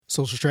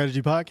Social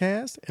Strategy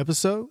Podcast,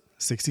 episode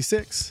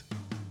 66.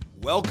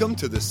 Welcome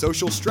to the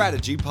Social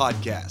Strategy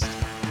Podcast,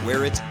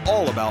 where it's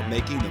all about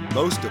making the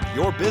most of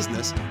your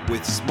business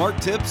with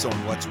smart tips on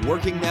what's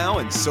working now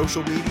in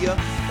social media,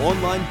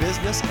 online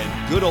business,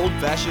 and good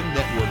old-fashioned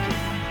networking.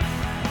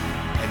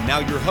 And now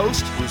your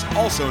host, who's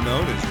also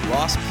known as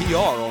Ross PR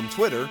on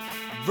Twitter,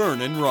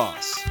 Vernon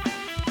Ross.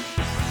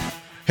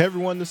 Hey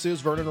everyone, this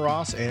is Vernon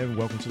Ross, and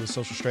welcome to the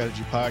Social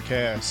Strategy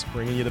Podcast,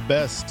 bringing you the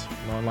best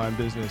in online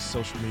business,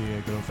 social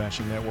media, good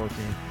old-fashioned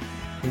networking.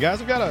 And guys,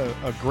 I've got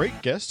a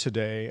great guest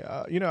today.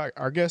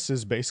 Our guest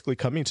is basically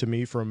coming to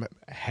me from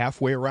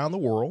halfway around the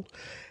world,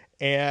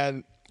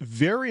 and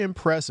very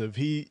impressive.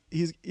 He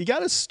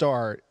got his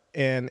start,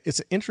 and it's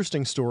an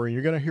interesting story.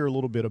 You're going to hear a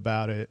little bit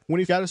about it. When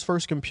he got his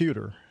first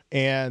computer,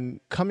 and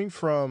coming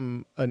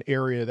from an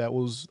area that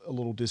was a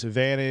little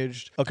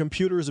disadvantaged, a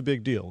computer is a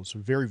big deal. It's a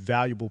very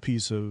valuable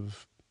piece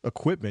of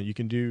equipment. You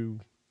can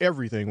do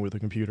everything with a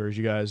computer, as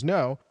you guys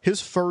know.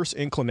 His first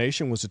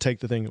inclination was to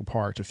take the thing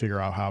apart to figure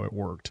out how it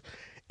worked.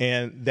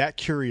 And that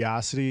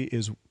curiosity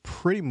is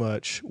pretty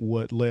much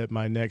what led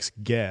my next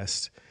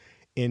guest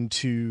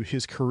into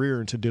his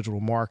career into digital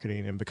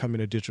marketing and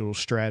becoming a digital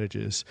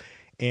strategist.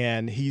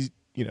 And he,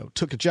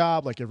 took a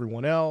job like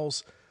everyone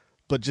else,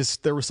 but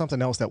just there was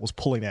something else that was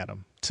pulling at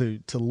him to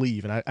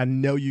leave. And I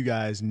know you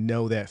guys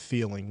know that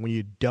feeling when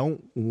you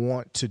don't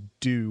want to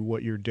do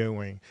what you're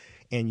doing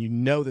and you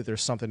know that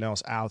there's something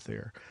else out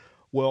there.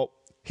 Well,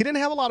 he didn't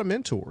have a lot of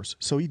mentors,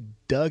 so he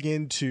dug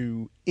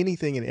into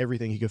anything and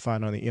everything he could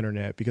find on the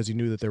internet because he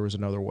knew that there was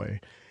another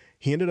way.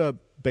 He ended up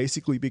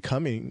basically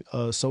becoming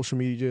a social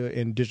media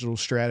and digital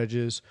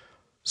strategist,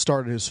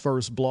 started his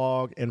first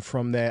blog, and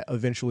from that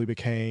eventually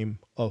became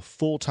a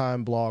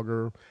full-time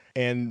blogger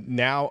and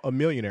now a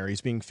millionaire.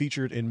 He's being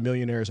featured in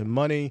Millionaires and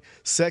Money,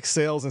 Sex,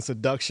 Sales, and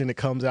Seduction. It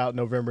comes out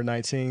November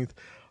 19th.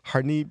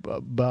 Harneet,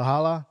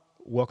 Bhalla,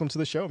 welcome to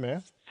the show,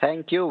 man.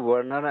 Thank you,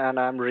 Vernon, and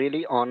I'm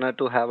really honored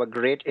to have a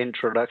great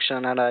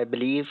introduction, and I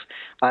believe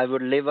I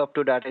would live up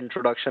to that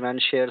introduction and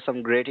share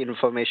some great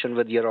information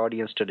with your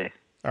audience today.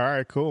 All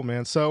right, cool,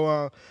 man.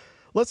 So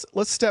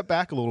let's step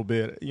back a little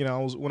bit.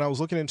 When I was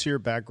looking into your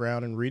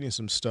background and reading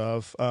some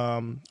stuff,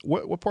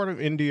 what part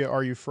of India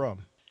are you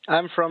from?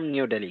 I'm from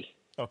New Delhi.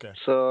 Okay.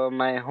 So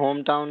my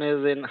hometown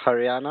is in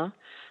Haryana,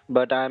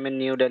 but I'm in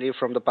New Delhi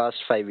from the past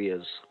 5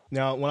 years.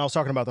 Now, when I was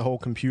talking about the whole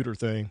computer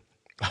thing,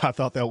 I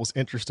thought that was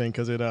interesting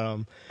because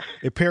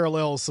it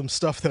parallels some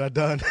stuff that I'd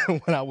done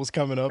when I was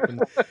coming up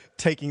and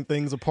taking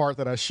things apart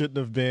that I shouldn't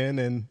have been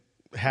and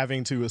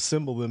having to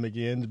assemble them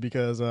again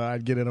because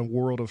I'd get in a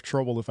world of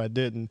trouble if I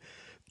didn't.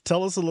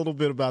 Tell us a little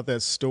bit about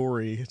that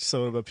story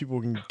so that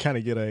people can kind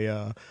of get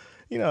an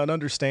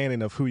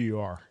understanding of who you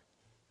are.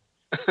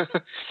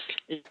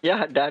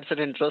 Yeah, that's an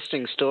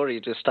interesting story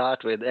to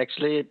start with.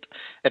 Actually,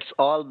 it's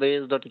all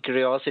based on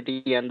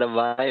curiosity and the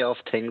why of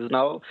things.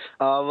 Now,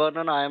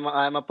 Vernon,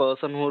 I'm a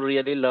person who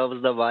really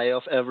loves the why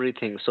of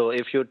everything. So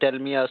if you tell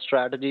me a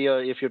strategy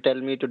or if you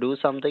tell me to do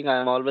something,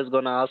 I'm always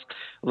going to ask,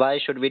 why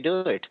should we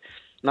do it?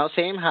 Now,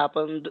 same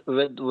happened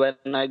with when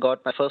I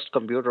got my first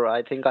computer.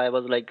 I think I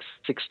was like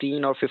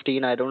 16 or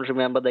 15. I don't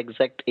remember the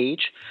exact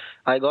age.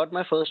 I got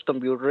my first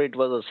computer. It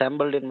was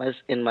assembled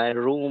in my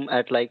room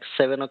at like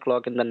 7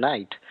 o'clock in the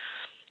night.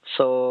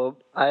 So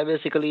I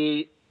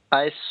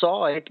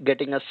saw it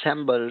getting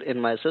assembled in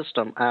my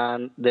system,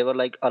 and there were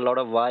like a lot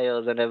of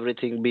wires and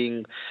everything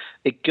being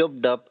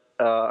equipped up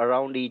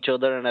around each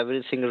other, and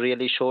everything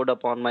really showed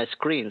up on my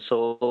screen.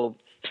 So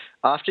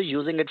after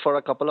using it for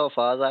a couple of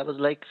hours, I was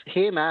like,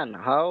 hey man,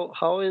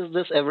 how is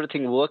this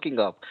everything working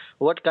up?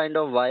 What kind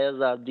of wires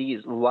are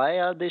these? Why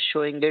are they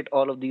showing it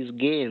all of these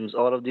games,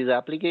 all of these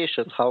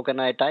applications? How can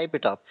I type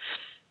it up?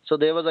 So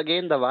there was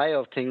again the why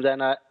of things,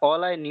 and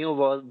all I knew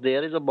was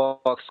there is a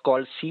box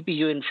called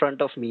CPU in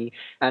front of me,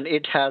 and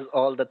it has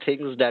all the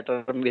things that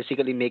are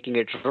basically making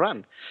it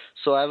run.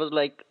 So I was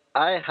like,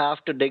 I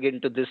have to dig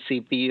into this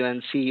CPU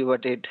and see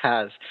what it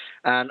has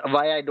and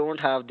why I don't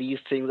have these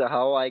things,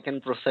 how I can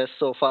process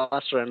so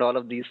faster and all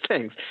of these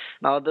things.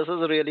 Now, this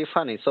is really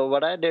funny. So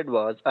what I did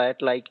was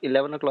at like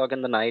 11 o'clock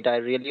in the night, I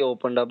really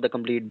opened up the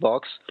complete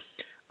box,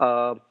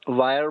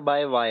 wire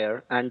by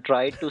wire, and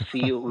tried to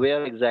see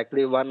where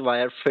exactly one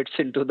wire fits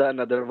into the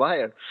another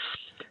wire.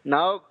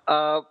 Now,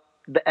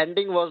 the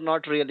ending was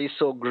not really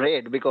so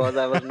great because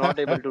I was not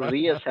able to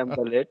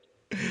reassemble it.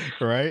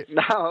 Right.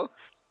 Now,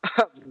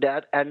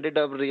 that ended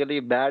up really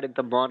bad in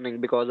the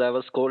morning because I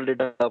was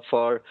scolded up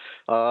for,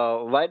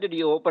 why did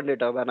you open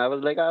it up? And I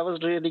was like, I was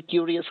really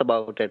curious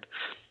about it.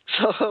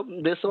 So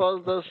this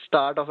was the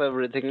start of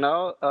everything.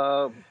 Now,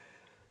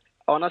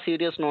 on a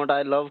serious note,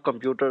 I love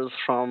computers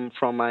from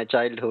my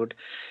childhood.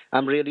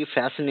 I'm really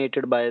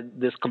fascinated by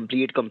this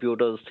complete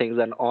computers things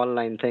and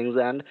online things.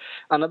 And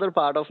another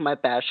part of my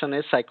passion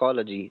is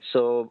psychology.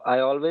 So I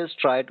always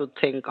try to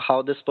think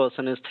how this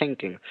person is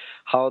thinking,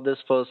 how this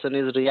person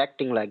is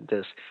reacting like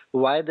this,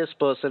 why this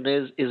person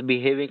is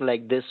behaving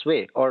like this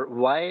way, or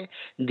why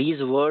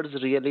these words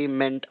really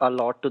meant a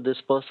lot to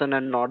this person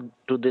and not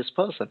to this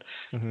person.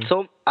 Mm-hmm.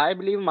 So I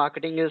believe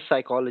marketing is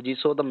psychology.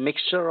 So the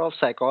mixture of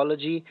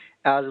psychology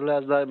as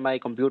well as my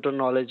computer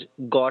knowledge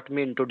got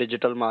me into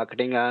digital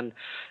marketing, and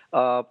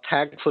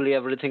thankfully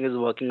everything is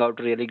working out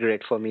really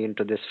great for me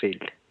into this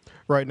field.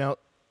 Right now,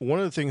 one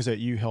of the things that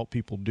you help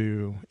people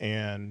do,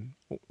 and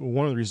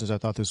one of the reasons I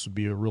thought this would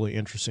be a really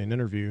interesting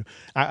interview,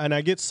 and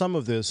I get some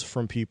of this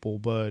from people,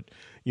 but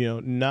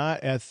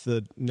not at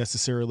the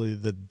necessarily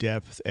the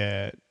depth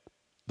at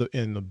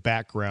in the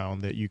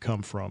background that you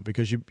come from,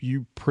 because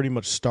you pretty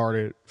much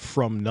started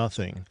from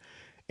nothing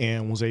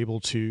and was able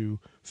to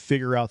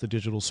figure out the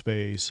digital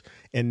space,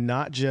 and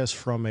not just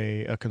from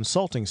a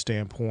consulting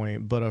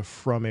standpoint, but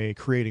from a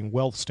creating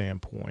wealth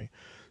standpoint.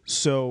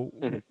 So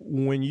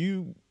when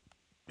you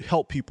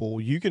help people,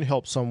 you can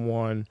help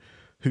someone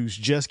who's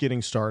just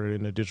getting started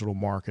in the digital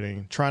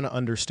marketing, trying to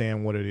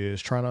understand what it is,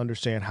 trying to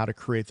understand how to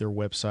create their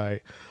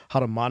website,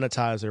 how to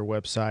monetize their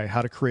website,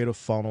 how to create a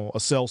funnel, a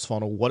sales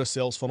funnel, what a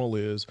sales funnel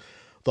is,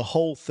 the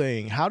whole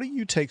thing. How do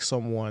you take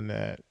someone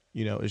that,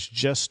 is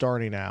just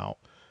starting out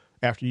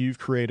after you've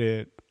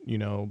created,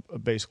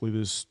 basically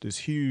this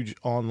huge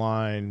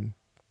online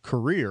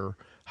career?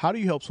 How do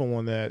you help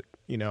someone that,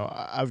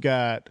 I've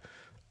got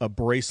a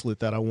bracelet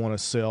that I want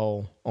to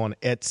sell on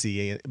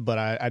Etsy, but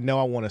I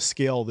know I want to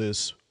scale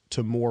this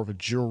to more of a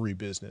jewelry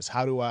business.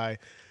 How do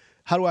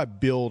I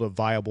build a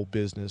viable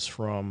business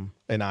from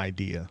an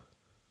idea?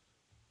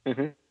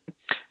 hmm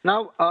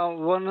Now,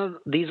 one of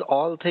these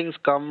all things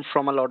come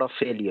from a lot of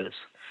failures.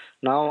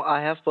 Now,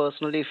 I have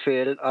personally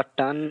failed a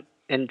ton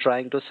in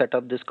trying to set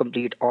up this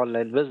complete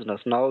online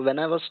business. Now, when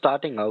I was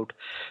starting out,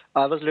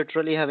 I was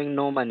literally having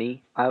no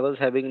money. I was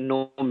having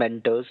no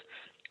mentors.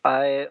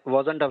 I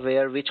wasn't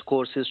aware which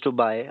courses to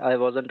buy. I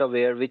wasn't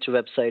aware which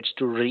websites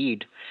to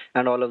read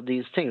and all of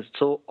these things.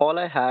 So all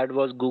I had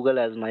was Google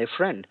as my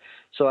friend.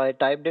 So I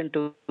typed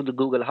into the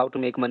Google how to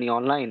make money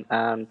online,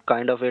 and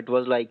kind of it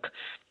was like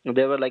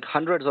there were like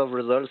hundreds of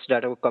results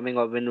that were coming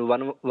up. When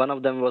one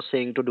of them was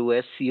saying to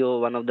do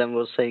SEO, one of them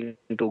was saying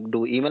to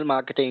do email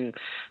marketing,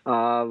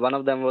 one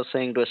of them was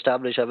saying to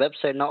establish a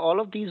website. Now all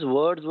of these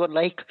words were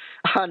like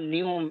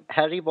new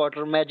Harry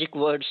Potter magic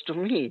words to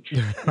me.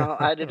 Now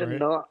I didn't Right.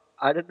 know.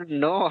 I didn't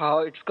know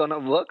how it's gonna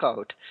work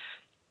out.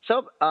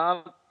 So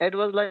it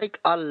was like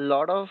a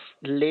lot of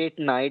late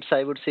nights,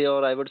 I would say,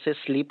 or I would say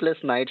sleepless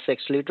nights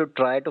actually, to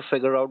try to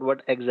figure out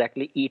what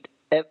exactly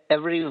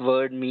every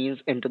word means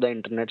into the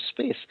internet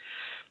space.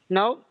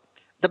 Now,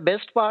 the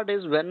best part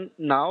is when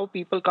now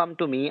people come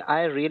to me,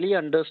 I really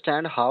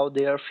understand how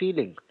they are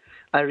feeling.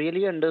 I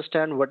really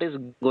understand what is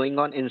going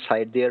on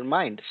inside their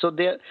mind. So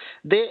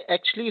they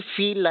actually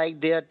feel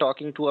like they are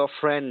talking to a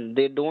friend.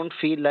 They don't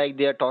feel like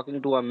they are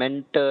talking to a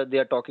mentor. They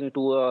are talking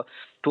to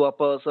a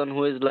person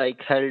who is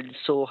like held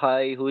so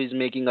high, who is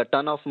making a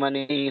ton of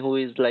money, who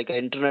is like an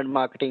internet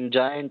marketing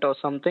giant or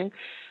something.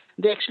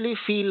 They actually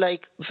feel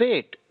like,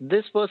 wait,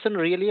 this person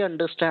really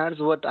understands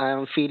what I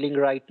am feeling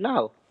right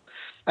now.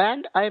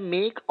 And I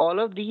make all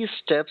of these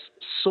steps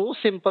so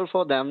simple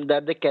for them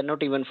that they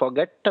cannot even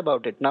forget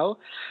about it. Now,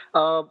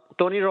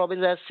 Tony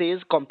Robbins has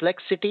says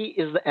complexity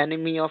is the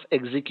enemy of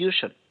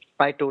execution.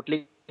 I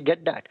totally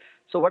get that.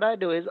 So what I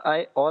do is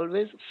I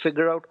always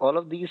figure out all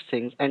of these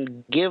things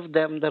and give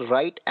them the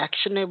right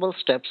actionable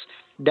steps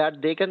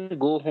that they can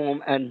go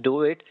home and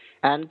do it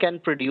and can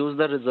produce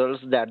the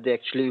results that they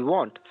actually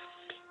want.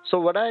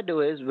 So what I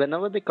do is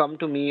whenever they come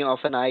to me of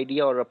an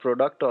idea or a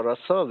product or a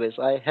service,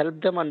 I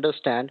help them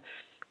understand,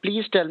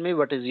 please tell me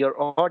what is your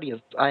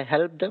audience. I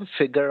help them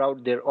figure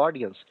out their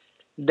audience.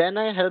 Then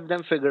I help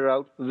them figure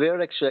out where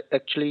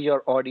actually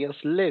your audience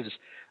lives.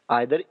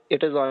 Either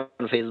it is on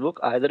Facebook,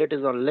 either it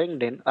is on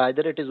LinkedIn,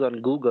 either it is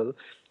on Google,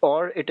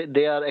 or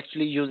they are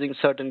actually using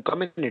certain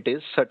communities,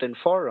 certain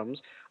forums,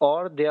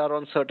 or they are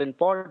on certain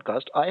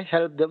podcasts. I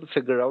help them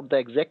figure out the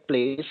exact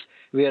place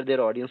where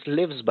their audience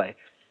lives by.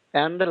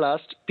 And the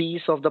last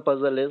piece of the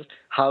puzzle is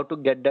how to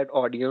get that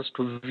audience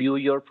to view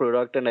your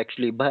product and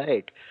actually buy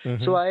it. So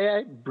Mm-hmm.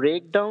 I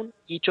break down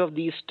each of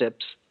these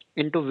steps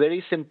into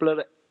very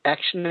simpler,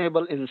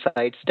 actionable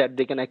insights that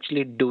they can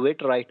actually do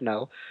it right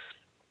now.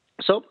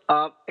 So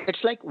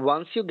it's like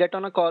once you get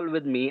on a call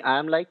with me,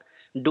 I'm like,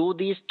 do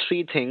these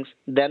three things,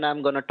 then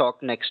I'm going to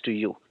talk next to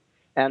you.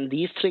 And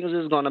these things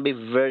is going to be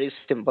very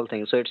simple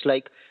things. So it's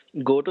like,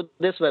 go to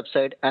this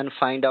website and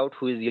find out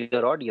who is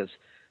your audience.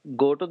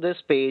 Go to this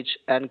page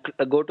and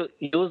go to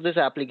use this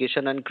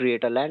application and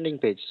create a landing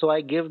page. So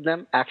I give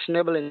them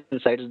actionable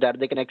insights that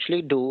they can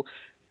actually do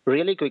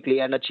really quickly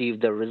and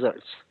achieve the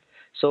results.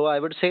 So I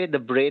would say the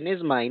brain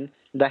is mine,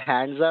 the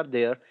hands are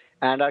there,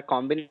 and our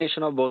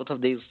combination of both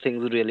of these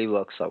things really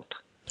works out.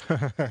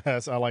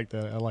 I like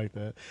that. I like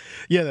that.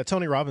 Yeah, that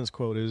Tony Robbins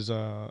quote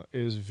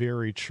is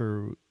very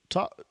true.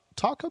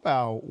 Talk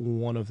about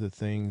one of the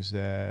things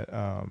that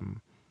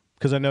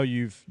because I know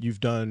you've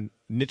done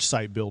niche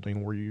site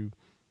building where you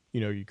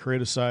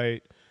create a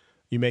site,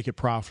 you make it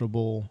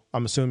profitable.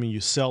 I'm assuming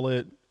you sell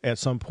it at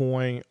some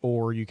point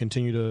or you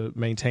continue to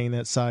maintain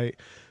that site.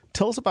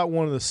 Tell us about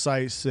one of the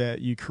sites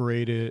that you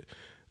created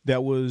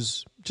that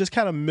was just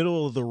kind of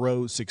middle of the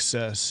road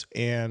success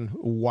and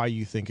why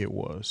you think it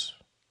was.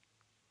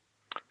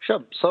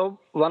 Sure. So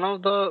one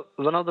of the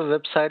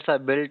websites I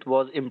built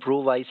was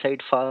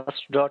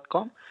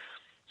improveeyesightfast.com.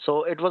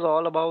 So it was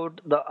all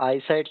about the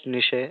eyesight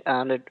niche,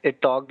 and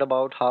it talked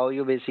about how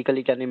you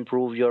basically can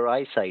improve your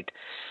eyesight.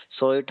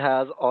 So it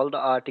has all the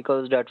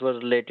articles that were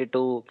related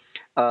to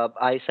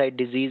eyesight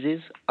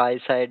diseases,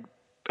 eyesight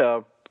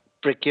uh,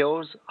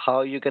 precures,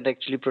 how you can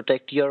actually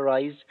protect your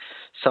eyes,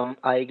 some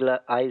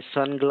eye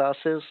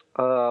sunglasses,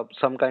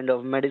 some kind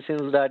of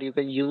medicines that you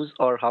can use,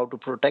 or how to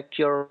protect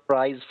your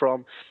eyes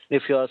from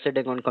if you are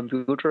sitting on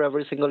computer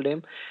every single day.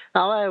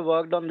 Now I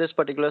worked on this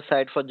particular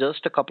site for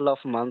just a couple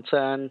of months,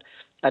 and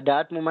at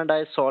that moment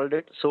I sold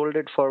it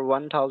for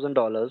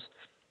 $1,000,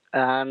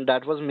 and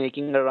that was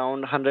making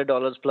around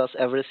 $100 plus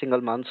every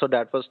single month. So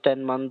that was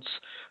 10 months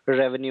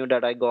revenue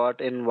that I got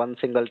in one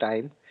single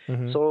time.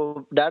 Hmm.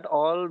 So that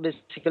all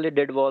basically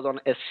did was on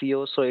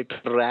SEO. So it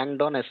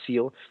ranked on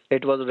SEO.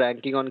 It was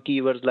ranking on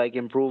keywords like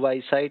improve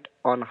eyesight,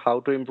 on how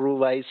to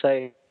improve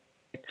eyesight,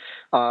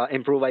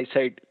 improve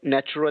eyesight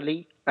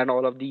naturally, and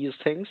all of these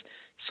things.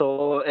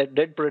 So it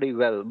did pretty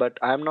well. But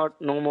I'm not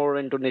no more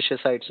into niche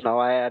sites now.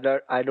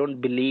 I don't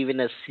believe in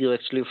SEO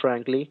actually,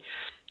 frankly.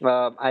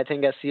 I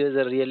think SEO is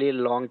a really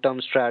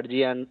long-term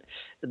strategy, and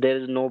there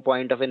is no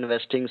point of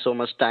investing so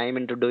much time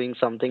into doing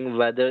something.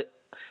 Whether,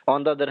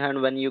 on the other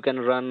hand, when you can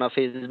run a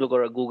Facebook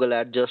or a Google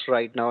ad just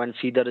right now and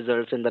see the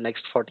results in the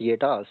next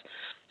 48 hours.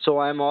 So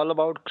I'm all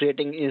about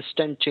creating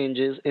instant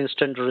changes,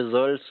 instant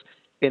results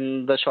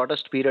in the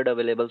shortest period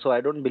available. So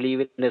I don't believe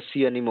in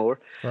SEO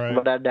anymore. Right.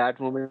 But at that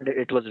moment,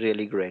 it was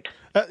really great.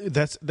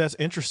 That's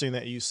interesting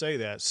that you say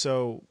that.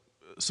 So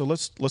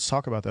let's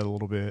talk about that a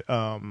little bit.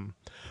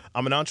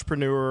 I'm an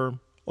entrepreneur.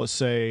 Let's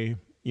say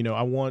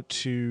I want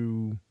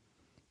to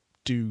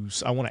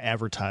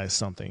advertise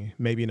something,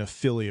 maybe an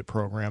affiliate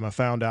program. I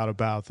found out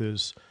about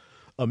this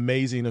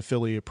amazing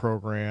affiliate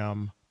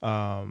program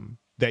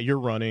that you're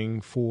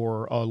running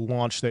for a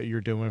launch that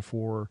you're doing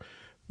for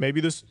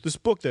maybe this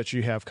book that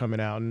you have coming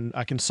out, and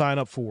I can sign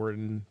up for it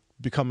and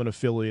become an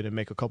affiliate and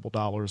make a couple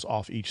dollars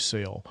off each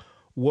sale.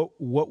 What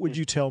would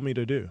you tell me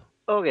to do?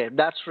 Okay,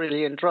 that's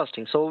really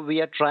interesting. So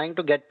we are trying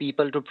to get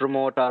people to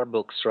promote our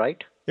books,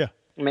 right? Yeah.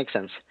 Makes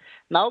sense.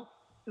 Now,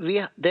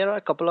 there are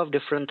a couple of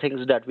different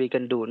things that we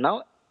can do.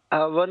 Now,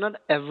 Vernon,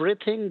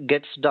 everything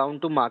gets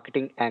down to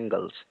marketing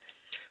angles.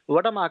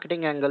 What a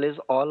marketing angle is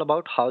all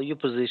about how you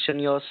position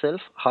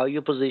yourself, how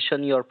you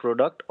position your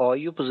product, or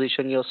you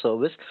position your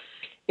service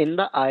in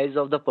the eyes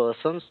of the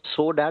person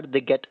so that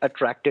they get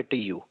attracted to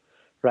you,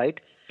 right?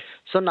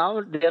 So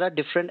now there are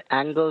different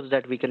angles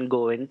that we can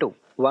go into.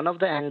 One of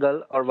the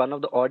angle or one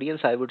of the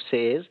audience I would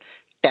say is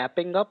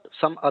tapping up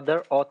some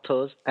other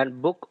authors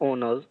and book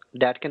owners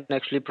that can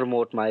actually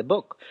promote my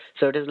book.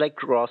 So it is like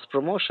cross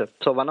promotion.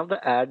 So one of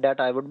the ad that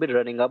I would be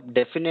running up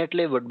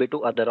definitely would be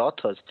to other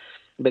authors,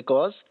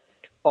 because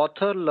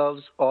author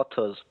loves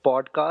authors,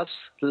 podcasts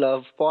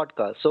love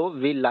podcasts. So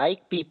we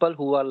like people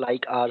who are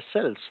like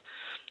ourselves.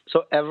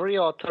 So every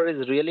author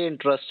is really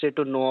interested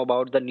to know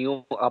about the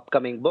new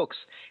upcoming books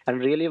and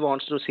really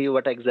wants to see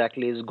what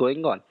exactly is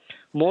going on.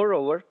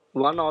 Moreover,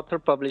 one author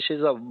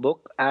publishes a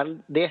book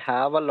and they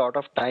have a lot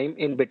of time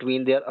in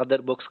between their other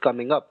books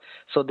coming up.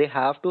 So they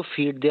have to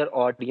feed their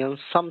audience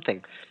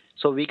something.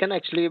 So we can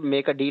actually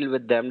make a deal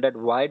with them that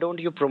why don't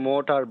you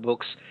promote our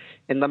books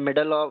in the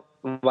middle of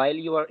while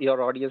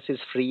your audience is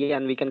free,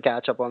 and we can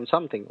catch up on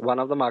something. One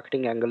of the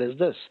marketing angle is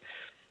this.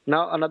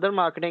 Now, another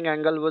marketing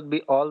angle would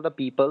be all the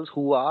people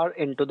who are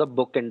into the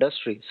book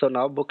industry. So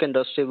now book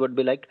industry would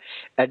be like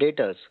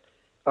editors.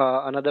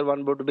 Another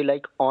one would be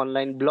like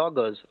online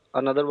bloggers.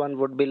 Another one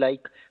would be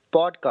like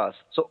podcasts.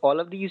 So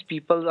all of these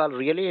people are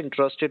really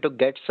interested to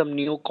get some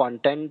new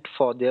content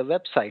for their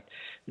website.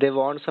 They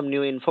want some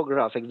new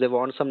infographics. They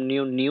want some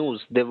new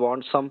news. They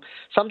want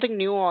something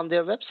new on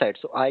their website.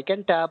 So I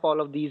can tap all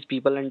of these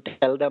people and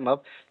tell them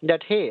up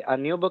that hey, a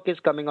new book is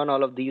coming on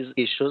all of these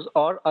issues,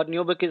 or a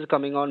new book is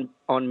coming on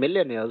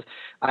millionaires.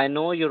 I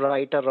know you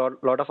write a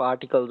lot of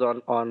articles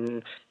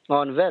on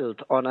wealth,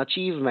 on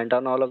achievement,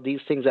 on all of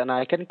these things, and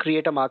I can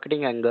create a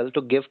marketing angle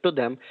to give to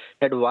them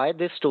that why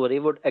this story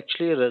would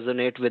actually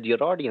resonate with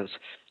your audience,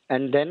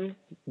 and then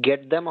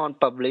get them on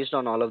published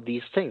on all of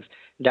these things.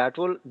 That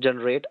will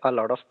generate a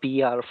lot of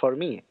PR for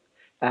me,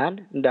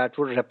 and that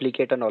would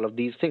replicate on all of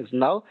these things.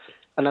 Now,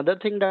 another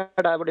thing that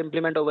I would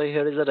implement over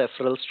here is a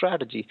referral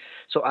strategy.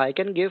 So I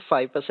can give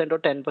 5% or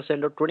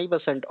 10% or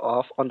 20%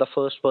 off on the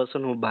first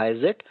person who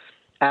buys it,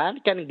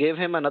 and can give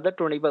him another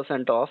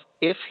 20% off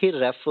if he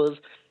refers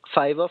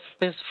five of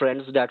his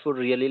friends that would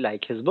really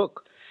like his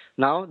book.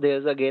 Now,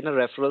 there's again a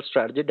referral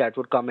strategy that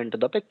would come into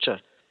the picture.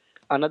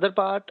 Another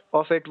part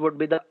of it would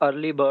be the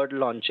early bird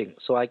launching.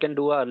 So I can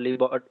do a early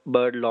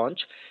bird launch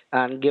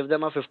and give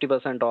them a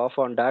 50% off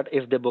on that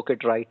if they book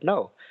it right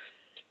now.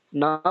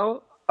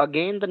 Now,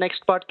 again, the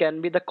next part can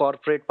be the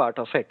corporate part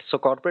of it. So,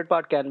 corporate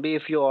part can be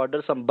if you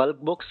order some bulk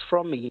books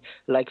from me,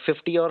 like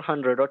 50 or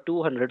 100 or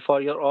 200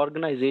 for your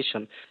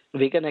organization,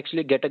 we can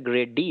actually get a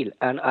great deal.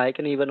 And I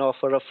can even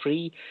offer a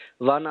free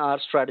 1 hour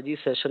strategy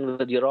session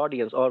with your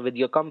audience or with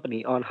your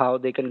company on how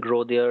they can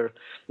grow their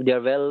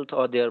wealth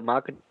or their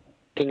marketing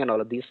and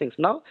all of these things.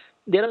 Now,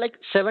 there are like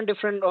seven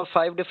different or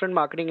five different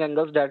marketing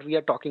angles that we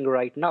are talking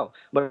right now.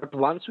 But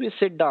once we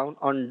sit down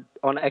on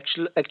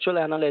actual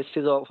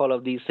analysis of all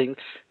of these things,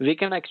 we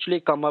can actually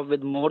come up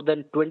with more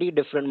than 20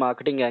 different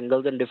marketing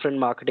angles and different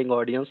marketing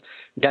audience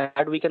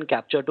that we can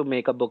capture to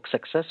make a book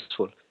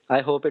successful.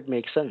 I hope it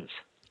makes sense.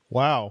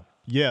 Wow.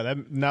 Yeah,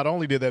 that not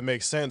only did that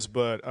make sense,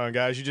 but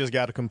guys, you just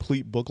got a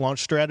complete book launch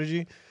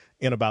strategy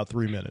in about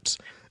 3 minutes.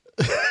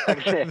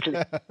 Exactly.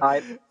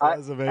 I, I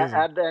That's amazing.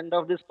 at the end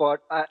of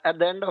at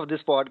the end of this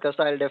podcast,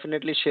 I'll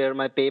definitely share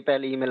my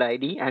PayPal email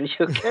ID, and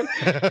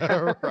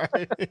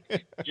Right.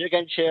 you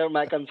can share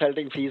my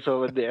consulting fees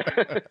over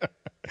there.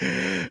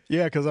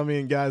 Yeah, because I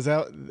mean, guys,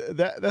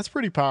 that's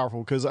pretty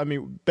powerful. Because I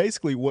mean,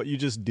 basically, what you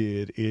just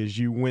did is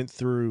you went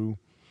through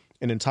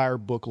an entire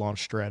book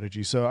launch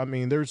strategy. So I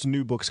mean, there's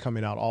new books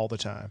coming out all the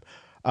time.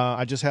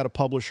 I just had a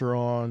publisher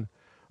on.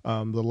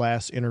 The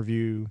last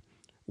interview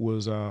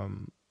was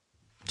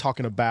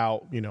talking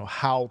about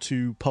how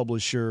to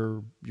publish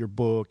your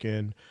book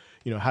and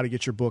how to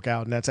get your book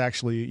out, and that's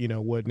actually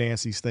what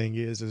Nancy's thing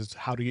is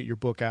how to get your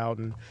book out.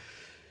 And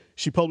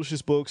she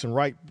publishes books and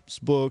writes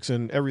books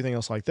and everything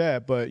else like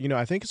that. But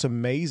I think it's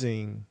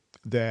amazing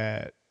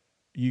that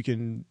you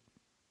can,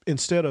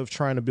 instead of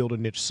trying to build a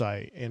niche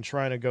site and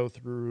trying to go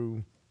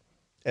through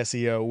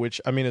SEO, which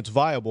I mean it's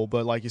viable,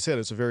 but like you said,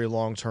 it's a very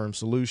long-term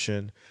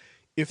solution.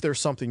 If there's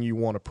something you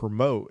want to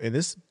promote, and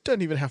this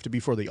doesn't even have to be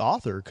for the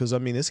author, because I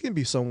mean this can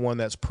be someone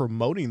that's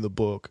promoting the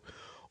book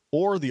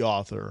or the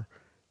author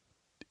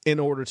in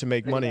order to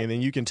make money, and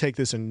then you can take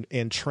this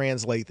and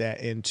translate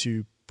that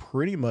into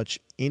pretty much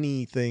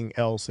anything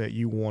else that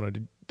you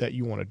want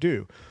to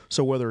do.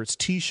 So whether it's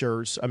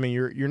t-shirts, I mean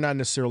you're not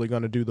necessarily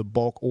going to do the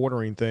bulk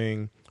ordering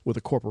thing with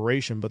a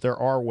corporation, but there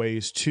are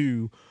ways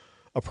to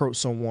approach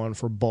someone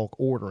for bulk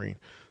ordering.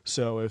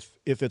 So if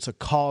it's a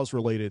cause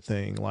related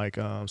thing, like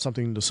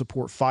something to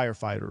support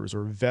firefighters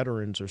or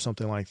veterans or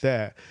something like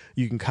that,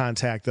 you can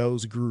contact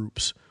those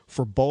groups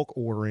for bulk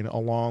ordering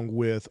along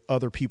with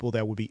other people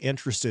that would be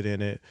interested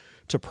in it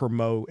to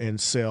promote and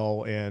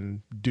sell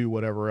and do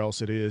whatever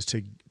else it is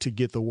to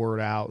get the word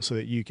out so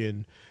that you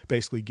can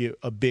basically get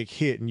a big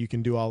hit, and you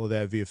can do all of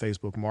that via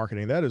Facebook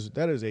marketing. That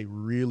is a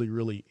really,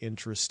 really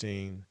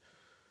interesting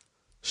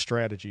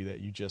strategy that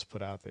you just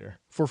put out there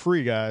for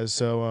free, guys.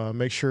 So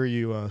make sure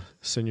you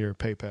send your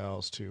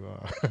PayPals to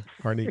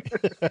Harneet.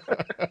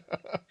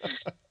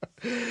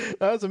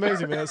 That's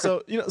amazing, man.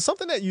 So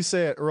something that you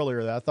said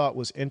earlier that I thought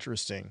was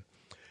interesting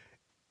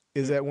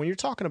is that when you're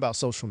talking about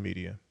social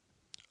media,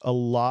 a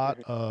lot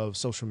of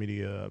social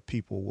media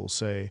people will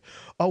say,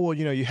 oh, well,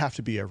 you have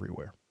to be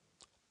everywhere.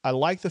 I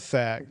like the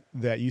fact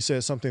that you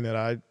said something that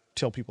I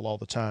tell people all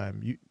the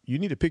time. You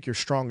need to pick your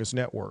strongest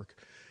network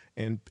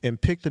and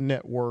pick the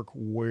network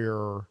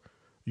where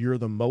you're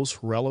the most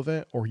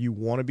relevant, or you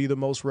want to be the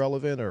most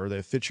relevant, or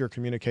that fits your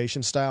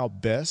communication style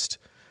best.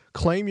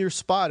 Claim your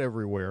spot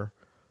everywhere,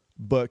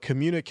 but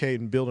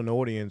communicate and build an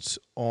audience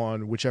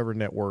on whichever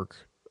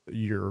network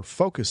you're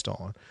focused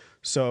on.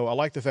 So I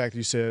like the fact that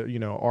you said,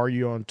 are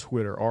you on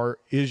Twitter? Or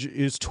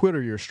is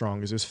Twitter your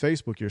strongest? Is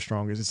Facebook your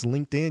strongest? Is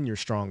LinkedIn your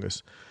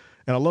strongest?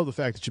 And I love the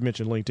fact that you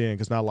mentioned LinkedIn,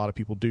 because not a lot of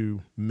people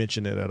do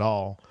mention it at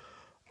all.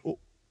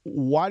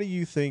 Why do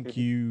you think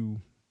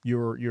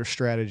your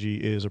strategy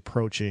is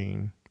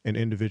approaching an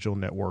individual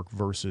network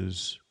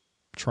versus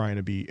trying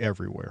to be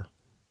everywhere?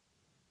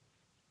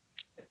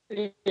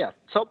 Yeah.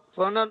 So,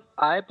 Vernon,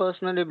 I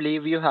personally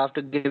believe you have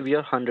to give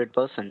your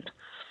 100%.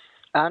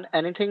 And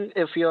anything,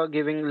 if you are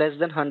giving less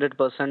than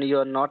 100%, you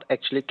are not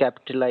actually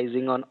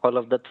capitalizing on all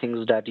of the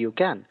things that you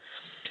can.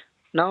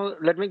 Now,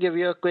 let me give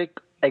you a quick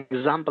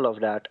example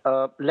of that.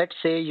 Let's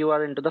say you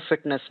are into the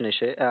fitness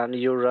niche and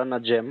you run a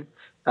gym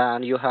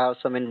and you have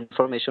some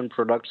information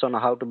products on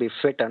how to be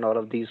fit and all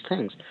of these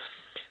things.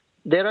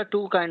 There are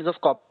two kinds of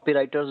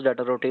copywriters that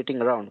are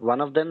rotating around.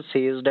 One of them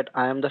says that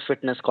I am the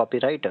fitness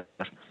copywriter.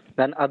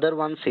 And other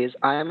one says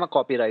I am a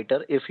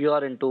copywriter. If you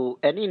are into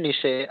any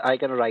niche, I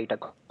can write a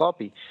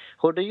copy.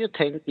 Who do you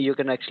think you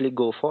can actually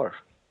go for?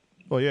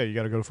 Well, yeah, you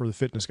got to go for the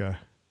fitness guy.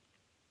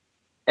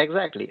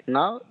 Exactly.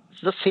 Now,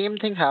 the same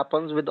thing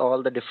happens with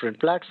all the different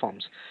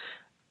platforms.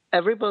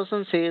 Every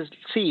person says,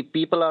 see,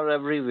 people are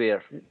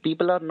everywhere.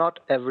 People are not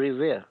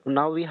everywhere.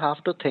 Now we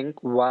have to think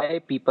why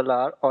people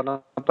are on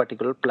a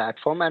particular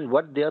platform and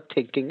what their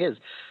thinking is.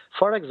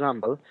 For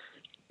example,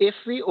 if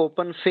we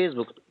open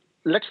Facebook,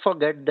 let's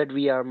forget that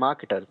we are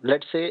marketers.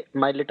 Let's say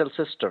my little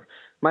sister.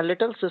 My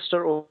little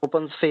sister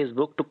opens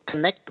Facebook to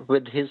connect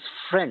with his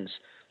friends,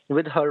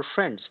 with her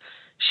friends.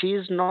 She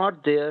is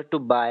not there to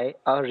buy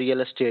a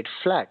real estate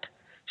flat.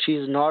 She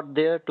is not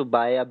there to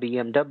buy a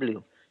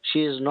BMW.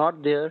 She is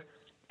not there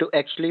to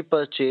actually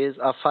purchase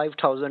a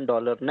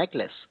 $5,000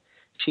 necklace.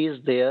 She is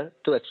there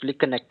to actually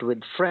connect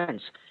with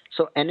friends.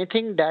 So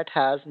anything that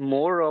has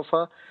more of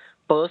a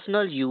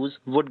personal use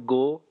would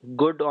go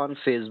good on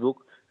Facebook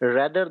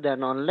rather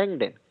than on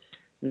LinkedIn.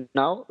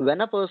 Now,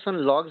 when a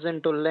person logs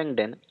into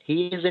LinkedIn,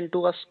 he is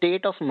into a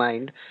state of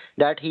mind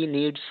that he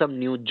needs some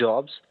new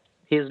jobs.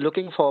 He is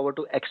looking forward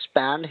to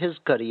expand his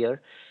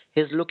career.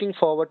 He's looking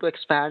forward to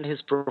expand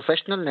his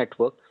professional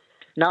network.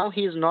 Now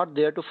he is not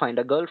there to find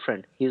a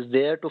girlfriend. He is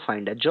there to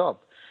find a job.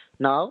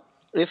 Now,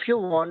 if you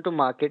want to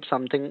market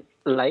something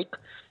like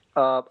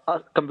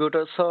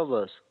computer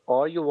servers,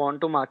 or you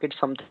want to market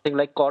something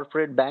like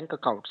corporate bank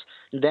accounts,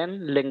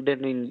 then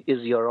LinkedIn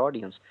is your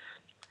audience.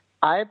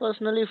 I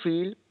personally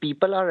feel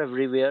people are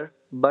everywhere,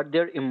 but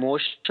their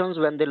emotions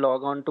when they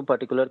log on to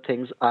particular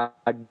things are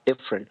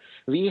different.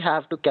 We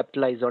have to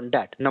capitalize on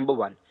that. Number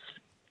one.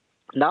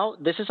 Now,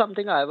 this is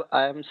something I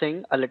am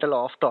saying a little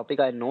off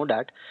topic. I know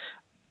that.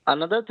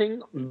 Another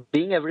thing,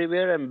 being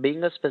everywhere and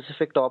being a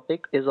specific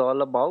topic is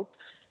all about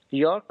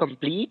your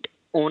complete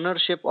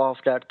ownership of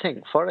that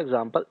thing. For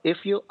example, if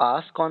you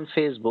ask on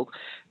Facebook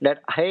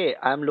that, hey,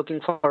 I'm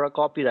looking for a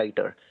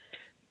copywriter,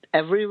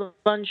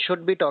 everyone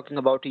should be talking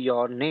about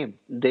your name.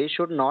 They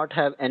should not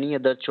have any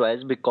other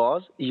choice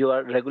because you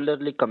are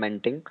regularly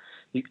commenting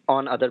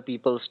on other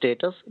people's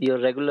status,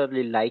 you're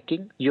regularly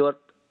liking, you're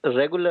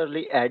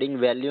regularly adding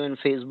value in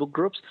Facebook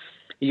groups,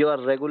 you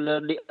are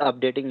regularly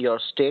updating your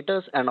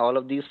status and all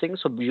of these things.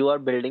 So you are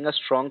building a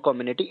strong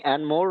community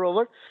and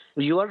moreover,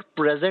 you are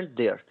present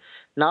there.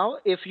 Now,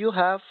 if you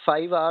have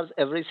 5 hours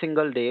every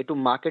single day to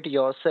market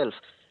yourself,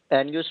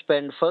 and you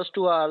spend first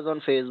 2 hours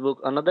on Facebook,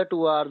 another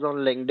 2 hours on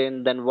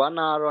LinkedIn, then 1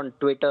 hour on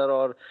Twitter,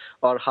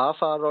 or half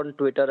hour on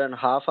Twitter and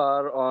half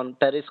hour on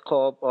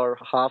Periscope, or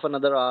half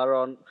another hour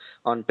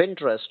on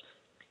Pinterest,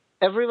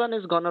 everyone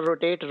is gonna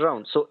rotate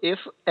around. So if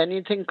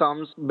anything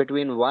comes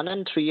between 1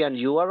 and 3 and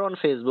you are on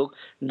Facebook,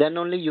 then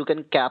only you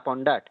can cap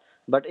on that.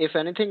 But if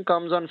anything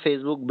comes on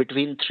Facebook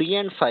between 3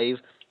 and 5,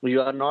 you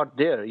are not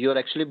there. You are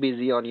actually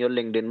busy on your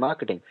LinkedIn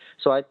marketing.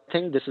 So I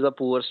think this is a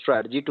poor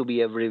strategy to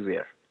be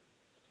everywhere.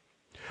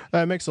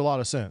 That makes a lot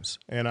of sense,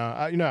 and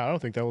I don't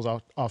think that was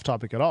off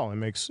topic at all. It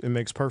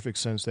makes perfect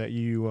sense that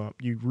you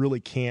really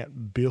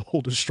can't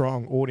build a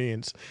strong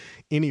audience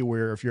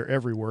anywhere if you're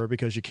everywhere,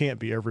 because you can't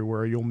be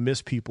everywhere. You'll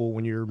miss people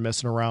when you're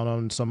messing around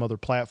on some other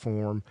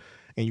platform,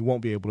 and you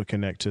won't be able to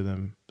connect to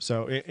them.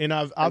 So, and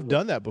I've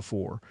done that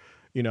before.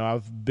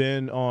 I've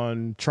been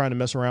on trying to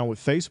mess around with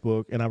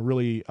Facebook, and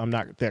I'm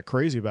not that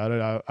crazy about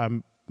it.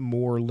 I'm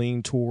more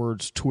lean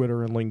towards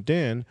Twitter and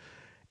LinkedIn.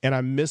 And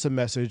I miss a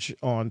message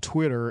on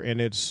Twitter, and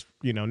it's,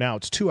 now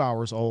it's 2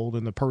 hours old,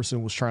 and the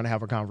person was trying to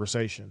have a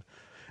conversation.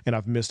 And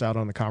I've missed out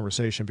on the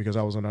conversation because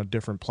I was on a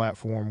different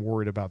platform,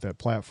 worried about that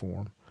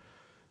platform.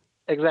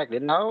 Exactly.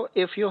 Now,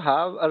 if you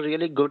have a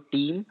really good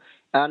team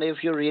and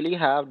if you really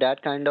have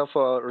that kind of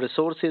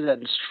resources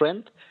and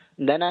strength,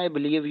 then I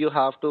believe you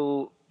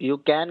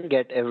can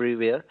get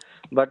everywhere,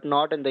 but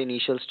not in the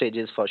initial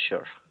stages for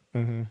sure.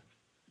 Mm-hmm.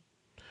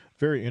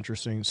 Very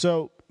interesting.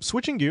 So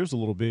switching gears a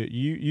little bit,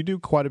 you do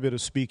quite a bit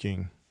of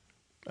speaking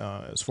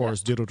as far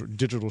as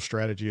digital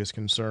strategy is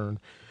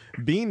concerned.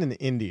 Being in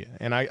India,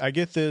 and I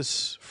get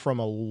this from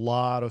a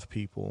lot of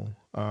people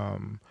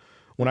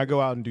when I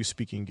go out and do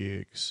speaking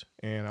gigs,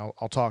 and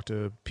I'll talk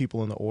to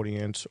people in the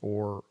audience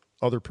or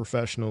other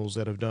professionals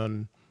that have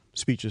done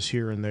speeches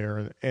here and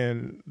there.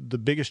 And the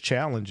biggest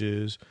challenge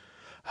is,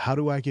 how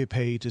do I get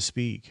paid to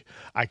speak?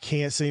 I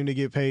can't seem to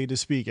get paid to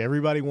speak.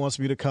 Everybody wants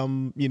me to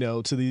come,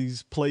 to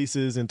these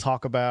places and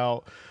talk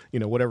about,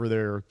 whatever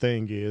their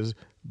thing is.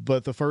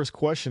 But the first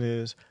question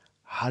is,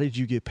 how did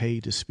you get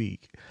paid to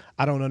speak?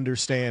 I don't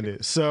understand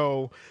it.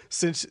 So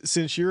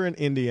since you're an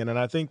Indian, and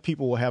I think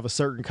people will have a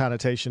certain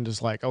connotation,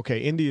 just like, okay,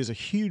 India is a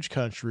huge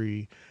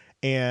country,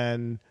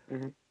 and,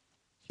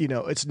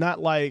 it's not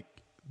like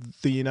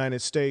the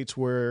United States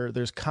where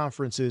there's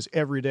conferences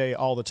every day,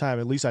 all the time.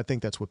 At least I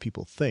think that's what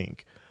people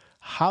think.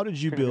 How did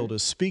you build a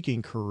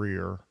speaking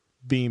career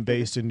being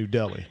based in New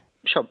Delhi?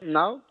 Sure.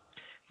 Now,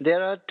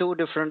 there are two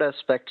different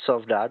aspects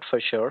of that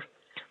for sure.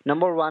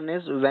 Number one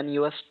is when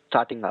you are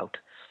starting out.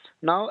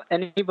 Now,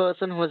 any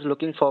person who is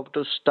looking forward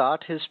to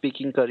start his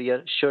speaking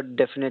career should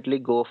definitely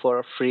go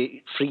for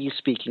free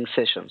speaking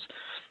sessions.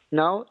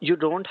 Now, you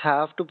don't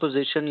have to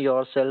position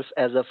yourself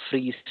as a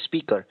free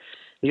speaker.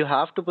 You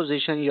have to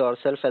position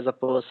yourself as a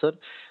person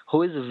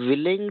who is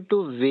willing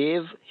to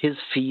waive his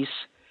fees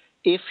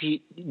if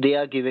they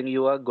are giving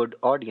you a good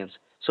audience.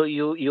 So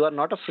you are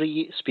not a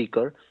free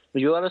speaker.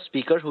 You are a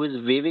speaker who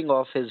is waiving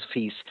off his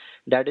fees.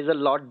 That is a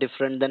lot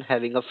different than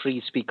having a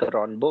free speaker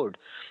on board.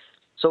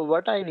 So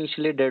what I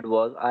initially did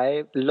was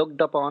I looked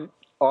upon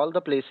all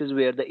the places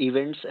where the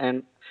events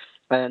and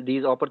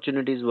these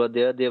opportunities were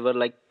there. There were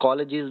like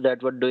colleges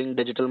that were doing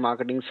digital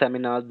marketing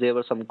seminars. There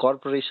were some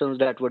corporations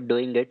that were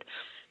doing it.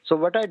 So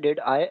what I did,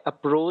 I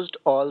approached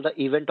all the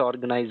event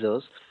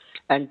organizers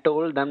and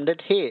told them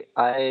that, hey,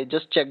 I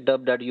just checked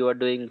up that you are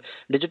doing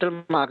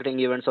digital marketing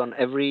events on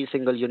every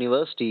single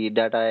university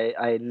that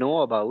I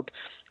know about,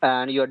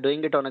 and you are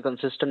doing it on a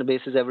consistent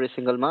basis every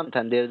single month,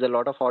 and there is a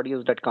lot of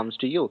audience that comes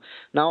to you.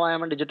 Now I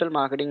am a digital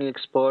marketing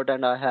expert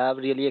and I have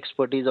really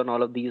expertise on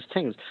all of these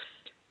things.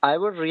 I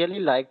would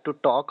really like to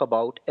talk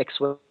about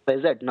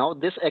XYZ. Now,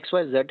 this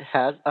XYZ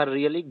has a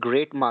really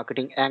great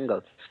marketing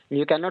angle.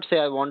 You cannot say,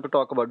 I want to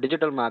talk about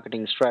digital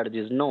marketing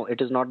strategies. No, it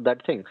is not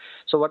that thing.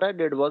 So, what I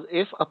did was,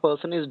 if a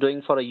person is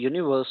doing for a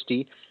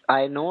university,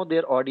 I know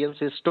their audience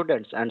is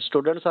students, and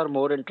students are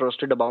more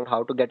interested about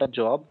how to get a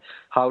job,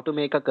 how to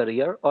make a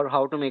career, or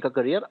how to make a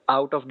career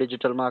out of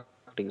digital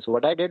marketing. So,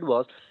 what I did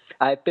was,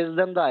 I pitched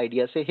them the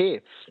idea, say,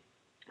 hey,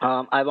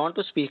 I want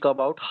to speak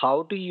about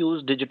how to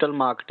use digital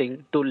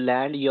marketing to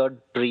land your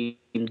dream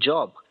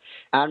job.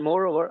 And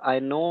moreover, I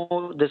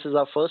know this is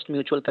our first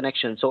mutual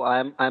connection, so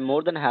I'm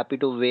more than happy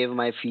to waive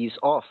my fees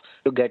off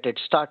to get it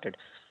started.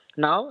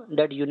 Now,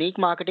 that unique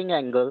marketing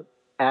angle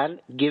and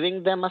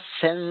giving them a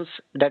sense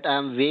that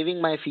I'm waiving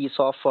my fees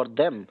off for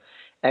them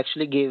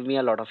actually gave me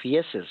a lot of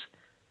yeses.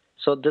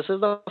 So this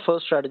is the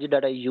first strategy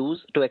that I use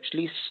to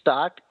actually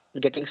start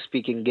getting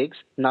speaking gigs.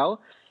 Now,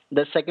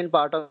 the second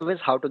part of it is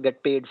how to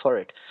get paid for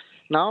it.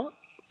 Now,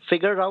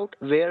 figure out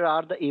where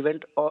are the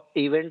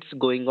events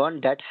going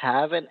on that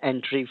have an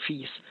entry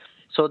fees.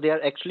 So they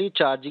are actually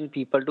charging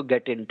people to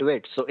get into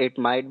it. So it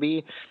might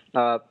be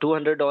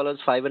 $200,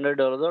 $500,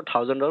 or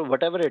 $1,000,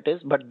 whatever it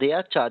is, but they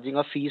are charging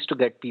a fees to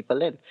get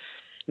people in.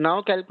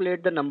 Now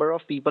calculate the number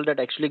of people that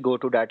actually go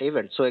to that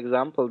event. So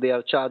example, they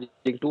are charging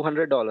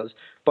 $200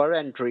 per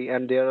entry,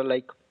 and there are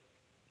like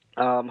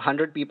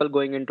 100 people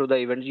going into the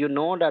event. You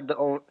know that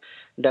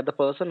the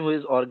person who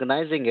is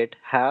organizing it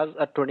has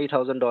a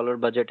 $20,000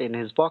 budget in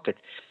his pocket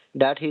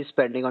that he's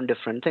spending on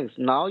different things.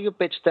 Now you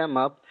pitch them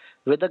up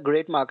with a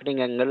great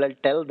marketing angle and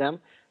tell them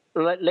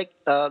like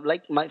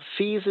my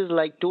fees is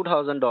like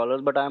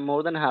 $2,000, but I'm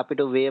more than happy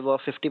to waive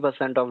off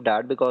 50% of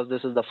that because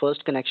this is the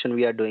first connection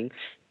we are doing,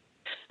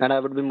 and I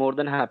would be more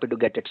than happy to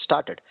get it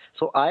started.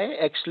 So I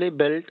actually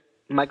built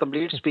my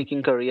complete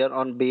speaking career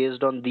on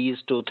based on these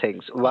two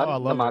things. Oh, I One, the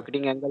love it.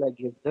 marketing angle I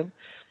give them.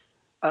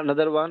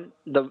 Another one,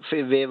 the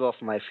waive of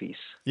my fees.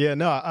 Yeah,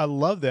 no, I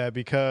love that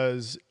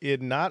because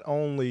it not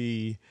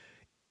only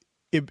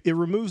it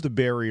removes the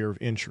barrier of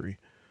entry,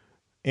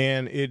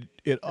 and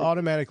it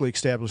automatically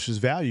establishes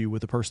value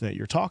with the person that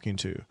you're talking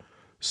to.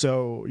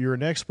 So you're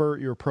an expert,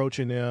 you're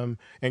approaching them.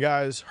 And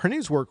guys,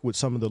 Harneet's worked with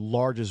some of the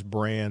largest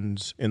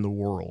brands in the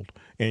world.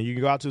 And you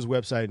can go out to his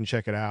website and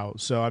check it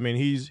out. So I mean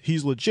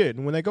he's legit.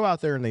 And when they go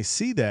out there and they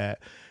see that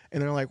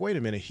and they're like, wait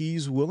a minute,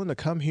 he's willing to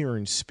come here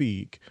and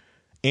speak,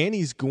 and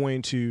he's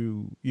going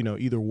to,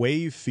 either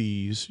waive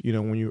fees,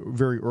 when you're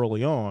very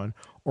early on,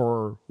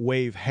 or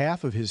waive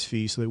half of his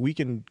fee so that we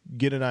can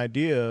get an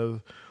idea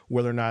of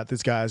whether or not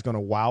this guy is going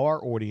to wow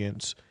our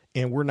audience,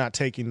 and we're not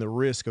taking the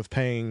risk of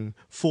paying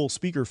full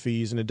speaker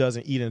fees and it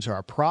doesn't eat into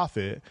our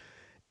profit.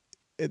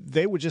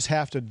 They would just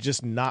have to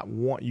just not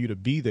want you to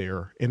be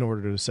there in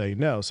order to say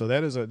no. So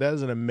that is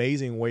an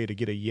amazing way to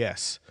get a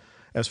yes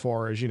as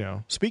far as,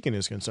 speaking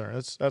is concerned.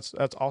 That's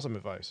awesome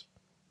advice.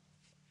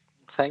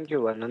 Thank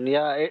you, and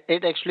yeah,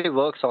 it actually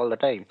works all the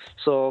time.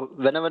 So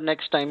whenever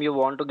next time you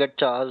want to get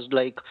charged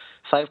like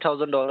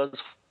 $5,000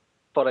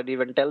 for an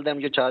event, tell them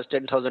you charge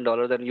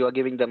 $10,000 and you are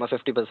giving them a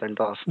 50%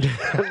 off.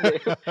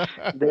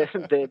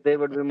 They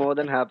would be more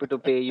than happy to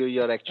pay you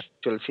your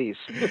actual fees.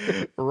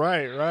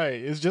 Right.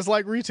 It's just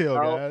like retail,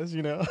 Now, guys.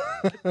 yeah.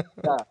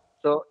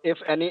 So if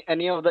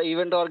any of the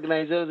event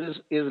organizers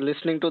is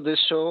listening to this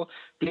show,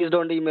 please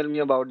don't email me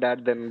about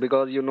that then,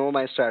 because you know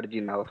my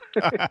strategy now.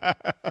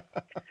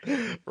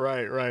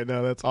 Right.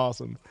 No, that's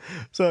awesome.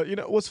 So,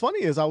 what's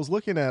funny is I was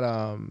looking at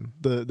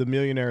the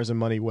Millionaires and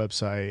Money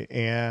website,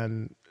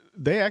 and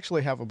they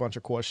actually have a bunch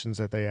of questions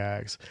that they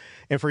ask.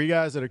 And for you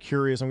guys that are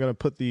curious, I'm going to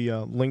put the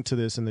link to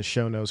this in the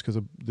show notes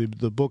because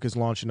the book is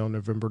launching on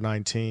November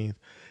 19th.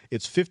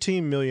 It's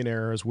 15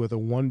 millionaires with a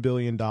 $1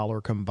 billion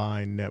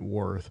combined net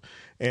worth.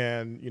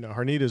 And,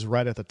 Harneet is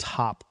right at the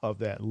top of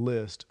that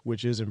list,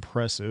 which is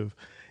impressive.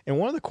 And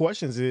one of the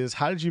questions is,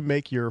 how did you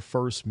make your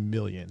first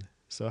million?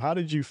 So how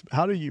did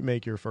you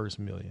make your first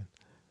million?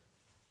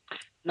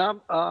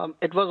 Now,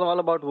 it was all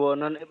about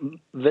Vernon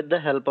with the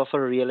help of a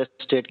real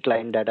estate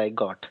client that I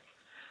got.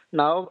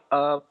 Now,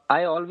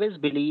 I always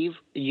believe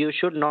you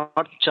should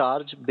not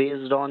charge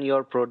based on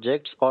your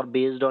projects or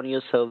based on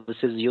your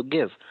services you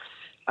give.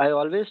 I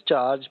always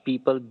charge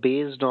people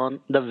based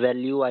on the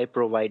value I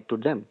provide to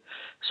them.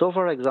 So,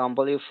 for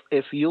example,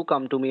 if you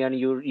come to me and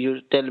you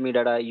tell me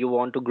that you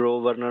want to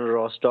grow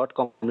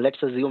VernonRoss.com,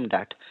 let's assume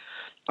that,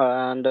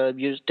 and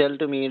you tell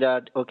to me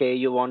that okay,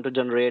 you want to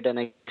generate an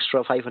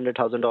extra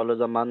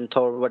 $500,000 a month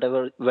or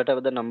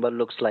whatever the number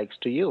looks like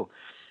to you.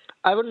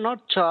 I would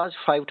not charge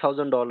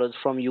 $5,000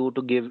 from you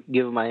to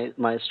give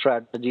my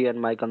strategy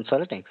and my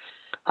consulting.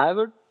 I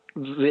would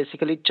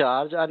basically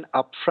charge an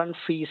upfront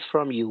fees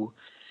from you,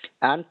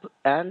 and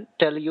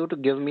tell you to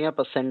give me a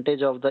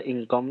percentage of the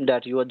income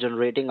that you are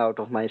generating out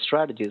of my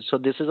strategies. So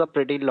this is a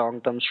pretty long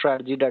term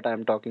strategy that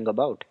I'm talking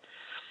about.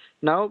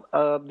 Now,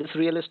 this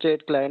real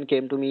estate client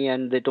came to me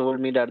and they told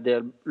me that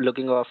they're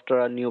looking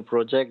after a new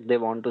project. They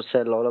want to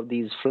sell all of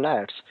these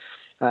flats,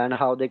 and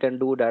how they can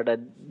do that.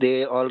 And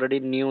they already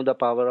knew the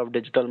power of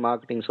digital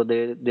marketing, so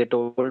they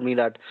told me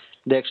that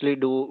they actually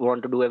do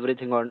want to do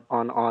everything on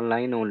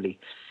online only.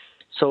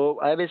 So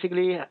I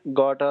basically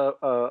got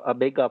a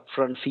big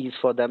upfront fees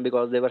for them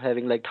because they were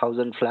having like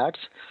 1,000 flats,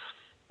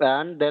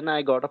 and then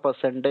I got a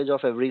percentage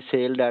of every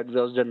sale that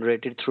was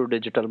generated through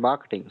digital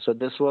marketing. So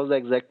this was the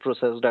exact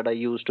process that I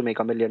used to make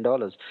 $1 million.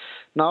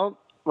 Now,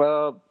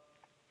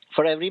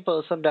 for every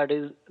person that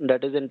is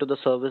into the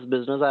service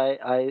business,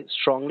 I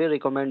strongly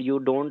recommend you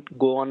don't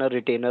go on a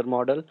retainer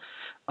model,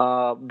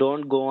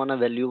 don't go on a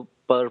value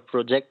per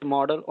project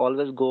model.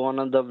 Always go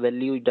on the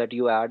value that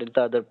you add in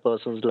the other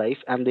person's life,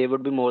 and they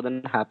would be more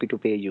than happy to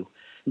pay you,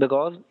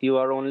 because you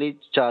are only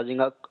charging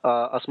a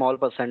small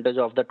percentage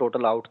of the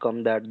total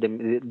outcome that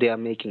they are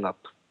making up.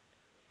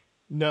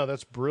 No,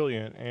 that's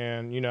brilliant,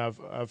 and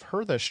I've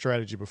heard that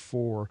strategy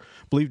before.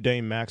 I believe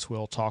Dane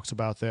Maxwell talks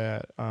about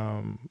that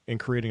in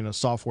creating a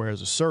software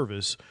as a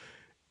service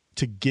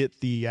to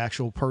get the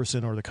actual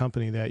person or the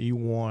company that you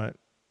want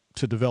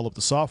to develop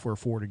the software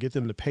for, to get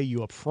them to pay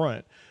you up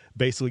front,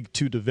 basically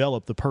to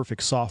develop the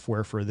perfect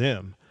software for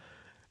them,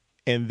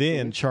 and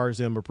then charge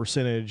them a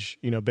percentage,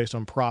 based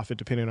on profit,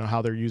 depending on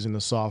how they're using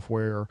the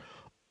software,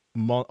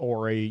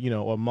 or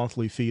a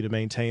monthly fee to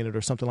maintain it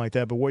or something like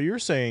that. But what you're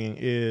saying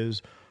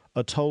is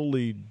a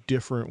totally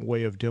different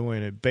way of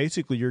doing it.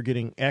 Basically, you're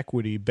getting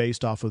equity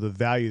based off of the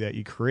value that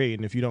you create.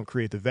 And if you don't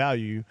create the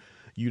value,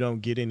 you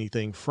don't get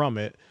anything from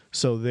it.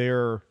 So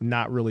they're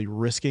not really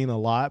risking a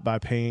lot by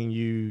paying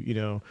you,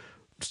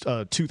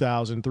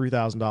 $2,000,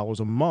 $3,000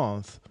 a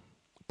month,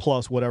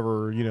 plus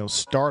whatever,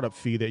 startup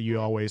fee that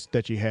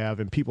you have.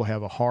 And people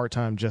have a hard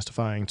time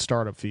justifying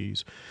startup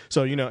fees.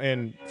 So,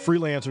 and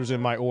freelancers in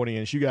my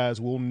audience, you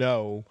guys will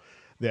know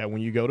that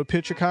when you go to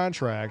pitch a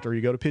contract or you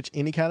go to pitch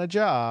any kind of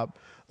job,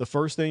 the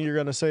first thing you're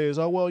going to say is,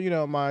 oh,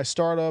 well, my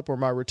startup or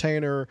my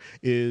retainer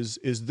is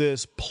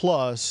this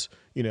plus,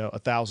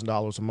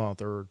 $1,000 a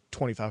month or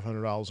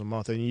 $2,500 a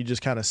month. And you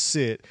just kind of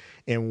sit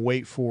and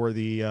wait for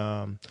the,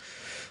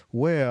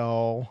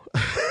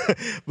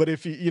 but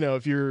if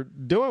if you're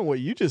doing what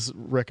you just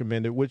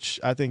recommended, which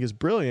I think is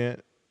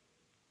brilliant,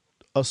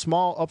 a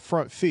small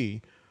upfront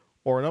fee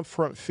or an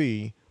upfront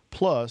fee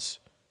plus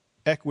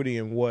equity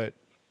in what,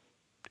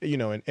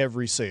 in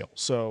every sale.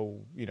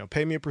 So,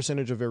 pay me a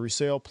percentage of every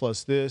sale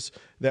plus this.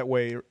 That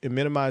way it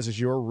minimizes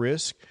your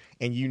risk,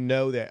 and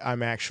that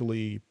I'm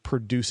actually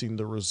producing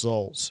the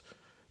results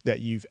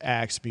that you've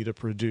asked me to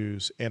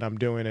produce, and I'm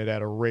doing it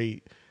at a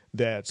rate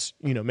that's,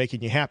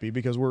 making you happy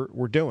because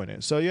we're doing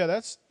it. So yeah,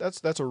 that's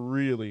a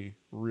really,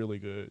 really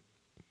good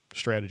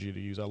strategy to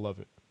use. I love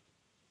it.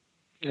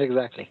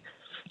 Exactly.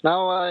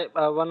 Now,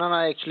 one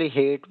I actually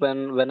hate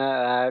when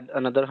I add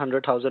another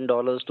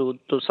 $100,000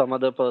 to some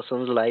other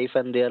person's life,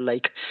 and they're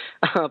like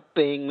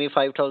paying me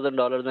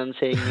 $5,000 and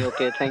saying me,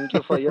 okay,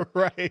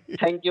 Right.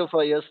 thank you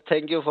for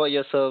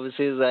your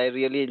services. I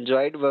really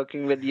enjoyed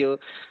working with you.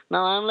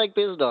 Now I'm like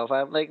pissed off.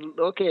 I'm like,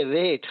 okay,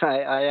 wait,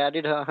 I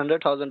added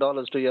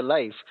 $100,000 to your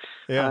life.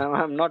 Yeah.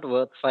 I'm not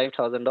worth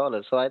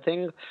 $5,000. So I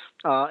think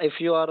if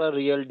you are a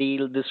real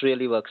deal, this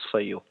really works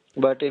for you.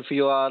 But if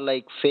you are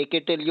like fake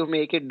it till you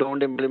make it,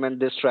 don't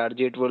implement this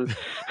strategy. It will,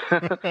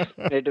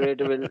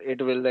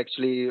 it will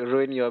actually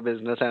ruin your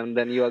business, and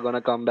then you are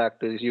gonna come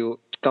back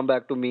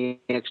to me.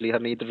 Actually,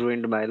 Harneet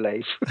ruined my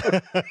life.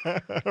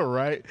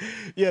 Right.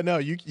 Yeah, no,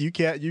 you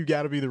can't, you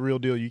got to be the real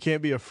deal. You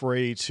can't be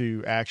afraid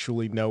to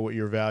actually know what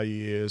your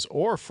value is,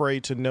 or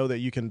afraid to know that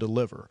you can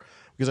deliver.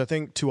 Because I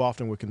think too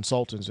often with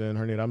consultants, and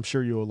Harneet, I'm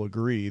sure you'll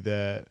agree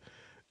that,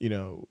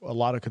 a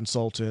lot of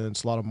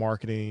consultants, a lot of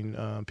marketing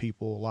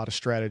people, a lot of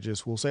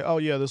strategists will say, oh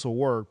yeah, this will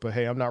work, but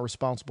hey, I'm not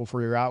responsible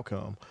for your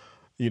outcome.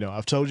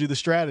 I've told you the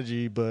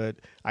strategy, but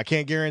I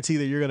can't guarantee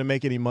that you're going to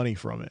make any money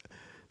from it.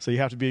 So you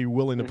have to be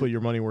willing to put your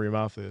money where your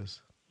mouth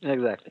is.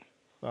 Exactly.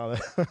 Oh,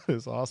 that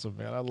is awesome,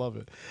 man. I love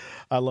it.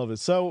 I love it.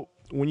 So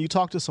when you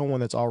talk to someone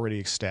that's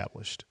already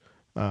established,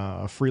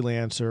 a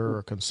freelancer or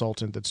a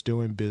consultant that's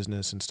doing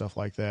business and stuff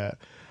like that,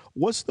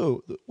 what's the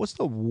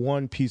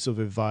one piece of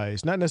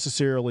advice, not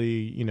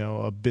necessarily,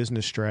 a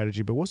business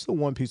strategy, but what's the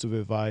one piece of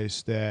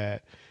advice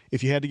that,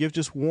 if you had to give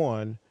just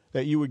one,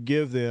 that you would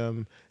give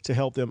them to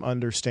help them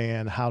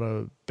understand how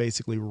to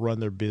basically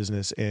run their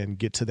business and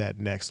get to that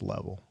next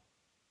level?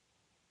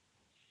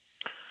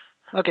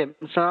 Okay,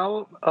 so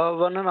now,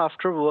 Vernon,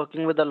 after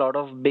working with a lot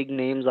of big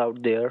names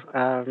out there,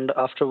 and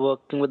after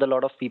working with a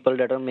lot of people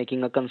that are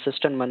making a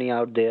consistent money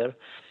out there,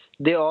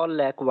 they all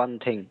lack one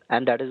thing,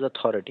 and that is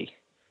authority.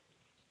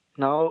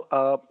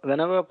 Now,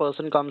 whenever a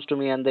person comes to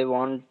me and they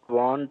want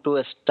to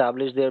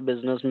establish their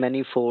business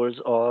many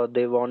folds, or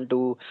they want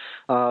to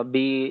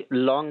be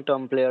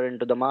long-term player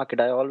into the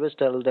market, I always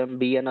tell them,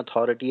 be an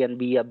authority and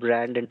be a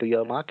brand into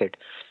your market.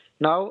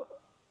 Now,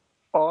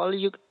 all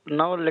you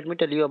now let me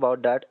tell you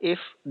about that. If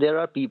there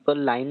are people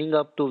lining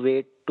up to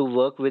wait to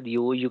work with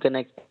you, you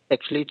can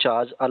actually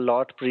charge a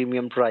lot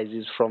premium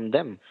prices from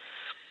them.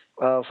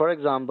 For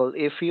example,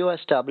 if you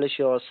establish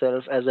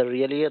yourself as a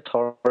really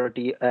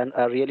authority and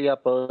a really a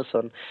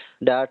person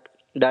that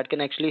can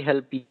actually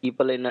help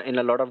people in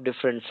a lot of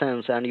different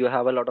sense, and you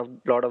have a lot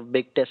of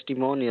big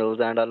testimonials,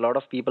 and a lot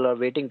of people are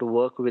waiting to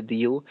work with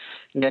you,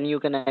 then you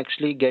can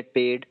actually get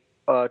paid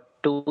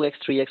 2x,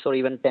 3x, or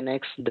even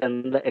 10x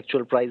than the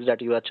actual price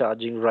that you are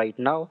charging right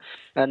now,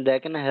 and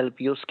that can help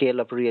you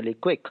scale up really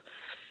quick.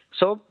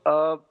 So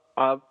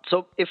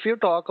if you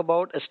talk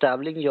about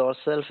establishing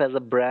yourself as a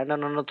brand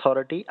and an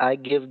authority, I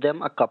give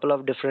them a couple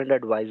of different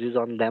advices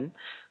on them.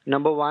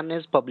 Number one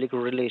is public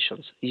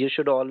relations. You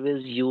should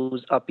always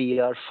use a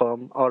PR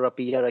firm or a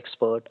PR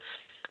expert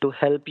to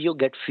help you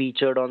get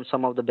featured on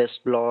some of the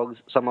best blogs,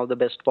 some of the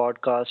best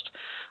podcasts,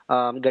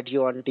 get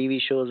you on TV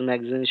shows,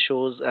 magazine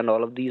shows, and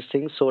all of these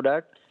things so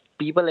that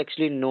people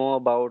actually know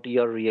about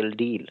your real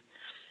deal.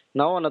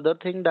 Now, another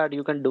thing that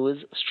you can do is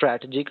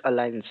strategic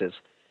alliances,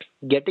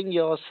 getting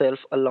yourself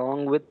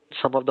along with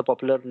some of the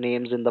popular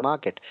names in the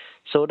market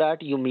so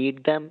that you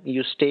meet them,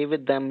 you stay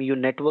with them, you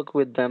network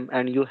with them,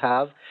 and you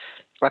have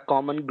a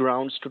common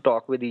grounds to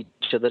talk with each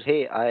other.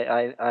 Hey,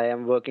 I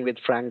am working with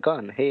Frank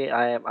Kern. Hey,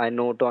 I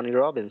know Tony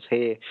Robbins.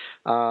 Hey,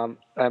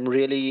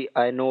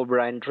 I know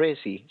Brian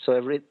Tracy. So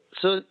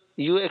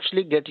you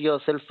actually get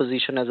yourself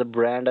positioned as a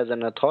brand, as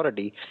an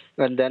authority,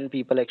 and then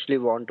people actually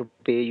want to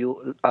pay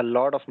you a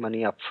lot of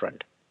money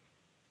upfront.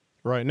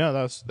 Right. No,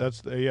 that's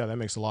yeah, that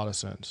makes a lot of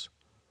sense.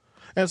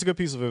 And it's a good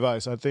piece of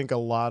advice. I think a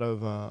lot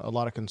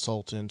of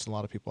consultants, a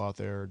lot of people out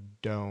there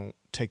don't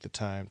take the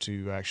time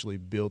to actually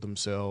build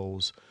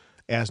themselves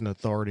as an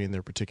authority in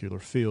their particular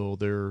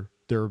field.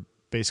 They're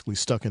basically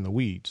stuck in the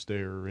weeds.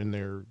 They're in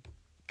there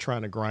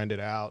trying to grind it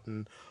out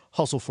and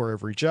hustle for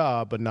every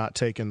job, but not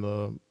taking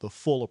the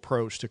full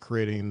approach to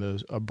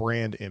creating a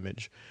brand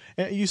image.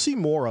 And you see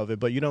more of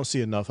it, but you don't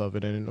see enough of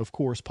it. And of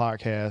course,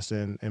 podcasts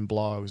and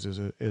blogs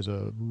is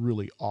a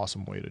really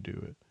awesome way to do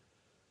it.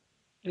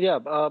 Yeah,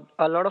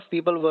 a lot of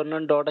people,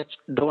 Vernon,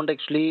 don't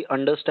actually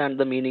understand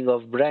the meaning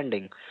of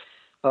branding.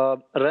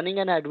 Running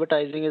an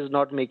advertising is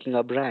not making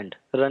a brand.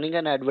 Running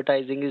an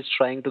advertising is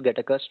trying to get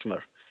a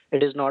customer.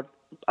 It is not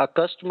a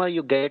customer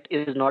you get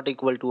is not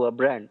equal to a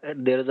brand.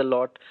 There is a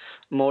lot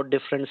more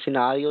different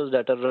scenarios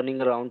that are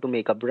running around to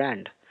make a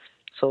brand.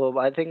 So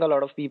I think a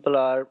lot of people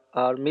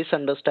are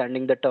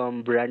misunderstanding the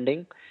term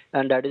branding,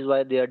 and that is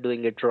why they are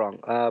doing it wrong.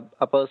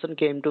 A person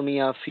came to me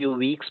a few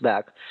weeks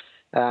back,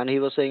 and he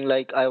was saying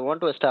like, I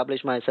want to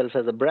establish myself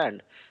as a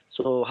brand.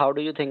 So how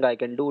do you think I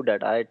can do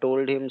that? I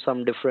told him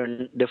some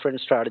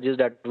different strategies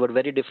that were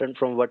very different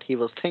from what he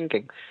was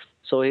thinking.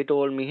 So he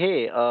told me,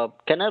 hey,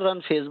 can I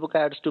run Facebook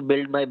ads to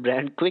build my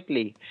brand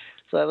quickly?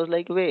 So I was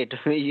like, wait,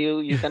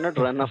 you cannot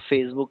run a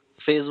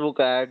Facebook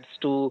ads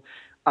to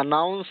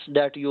announce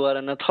that you are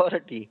an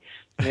authority.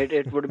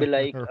 It would be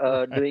like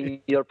Right.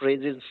 doing your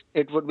praises.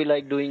 It would be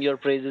like doing your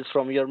praises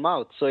from your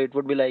mouth. So it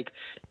would be like,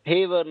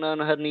 hey, Vernon,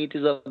 Harneet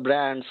is a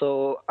brand,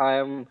 so I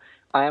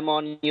am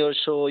on your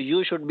show.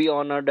 You should be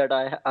honored that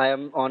I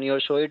am on your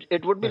show.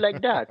 It would be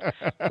like that.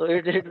 So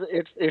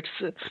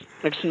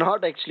it's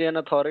not actually an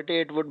authority.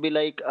 It would be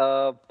like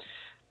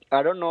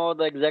I don't know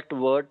the exact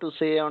word to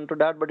say onto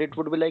that, but it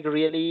would be like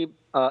really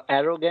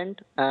arrogant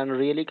and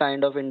really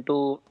kind of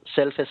into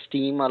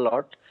self-esteem a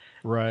lot.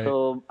 Right.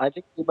 So I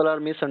think people are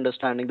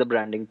misunderstanding the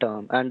branding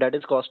term, and that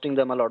is costing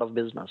them a lot of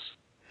business.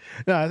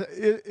 No,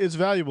 it's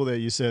valuable that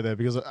you said that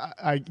because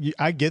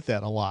I get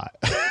that a lot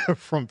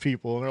from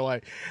people, and they're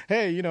like,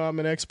 "Hey, I'm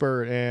an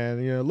expert,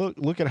 and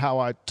look at how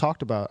I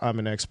talked about I'm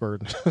an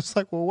expert." It's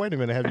like, well, wait a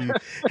minute,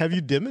 have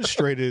you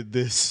demonstrated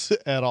this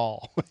at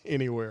all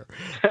anywhere?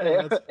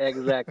 That's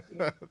Exactly.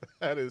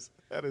 that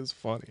is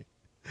funny.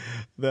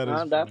 That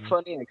is That's funny.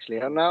 funny, actually.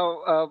 And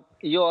now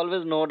you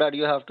always know that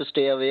you have to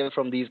stay away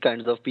from these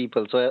kinds of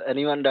people. So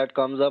anyone that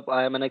comes up,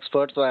 I am an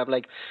expert. So I'm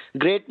like,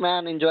 great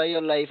man, enjoy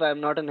your life.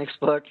 I'm not an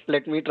expert.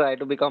 Let me try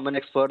to become an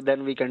expert.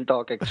 Then we can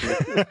talk, actually.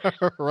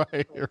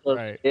 Right, So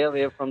right. stay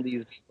away from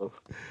these people.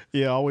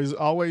 Yeah,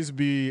 always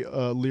be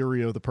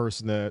leery of the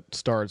person that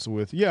starts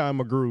with, "Yeah, I'm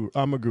a guru.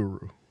 I'm a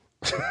guru."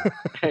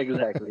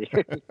 Exactly.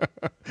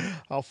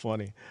 How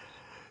funny.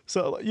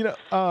 So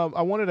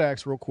I wanted to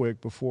ask real quick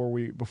before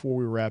we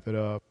wrap it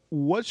up.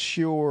 What's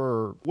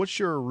your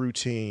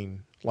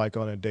routine like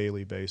on a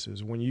daily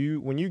basis when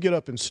you get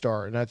up and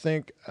start? And I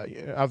think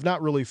I've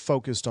not really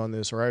focused on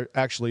this, or I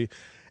actually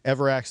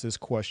ever asked this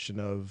question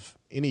of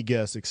any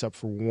guest except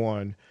for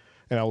one,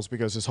 and that was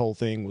because this whole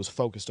thing was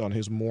focused on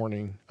his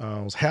morning. It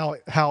was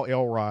Hal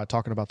Elrod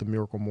talking about the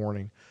miracle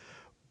morning.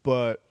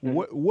 But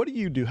Mhm. what do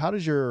you do? How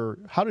does your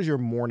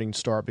morning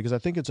start? Because I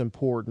think it's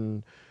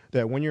important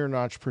that when you're an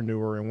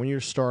entrepreneur and when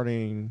you're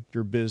starting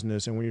your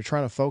business and when you're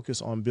trying to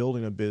focus on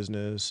building a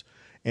business,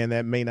 and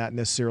that may not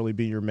necessarily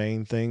be your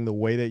main thing, the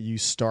way that you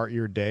start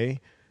your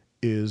day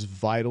is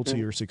vital to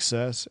your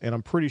success. And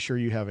I'm pretty sure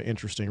you have an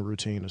interesting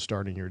routine of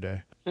starting your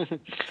day.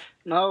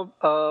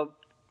 Now,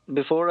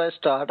 before I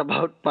start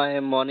about my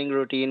morning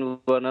routine,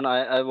 Vernon,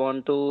 I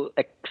want to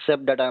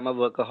accept that I'm a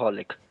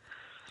workaholic.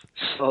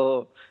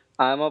 So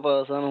I'm a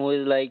person who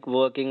is like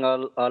working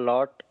a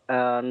lot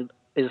and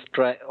is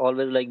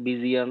always like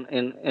busy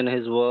in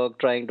his work,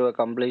 trying to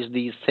accomplish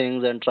these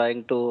things and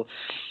trying to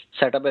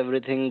set up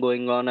everything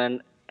going on.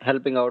 And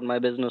helping out my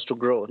business to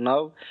grow.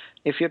 Now,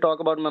 if you talk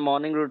about my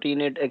morning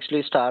routine, it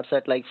actually starts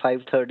at like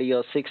 5:30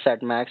 or 6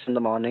 at max in the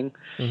morning.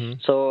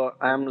 So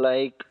I'm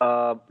like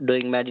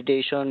doing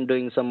meditation,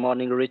 doing some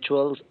morning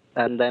rituals,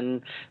 and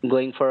then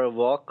going for a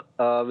walk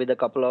with a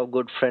couple of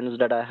good friends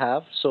that I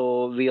have.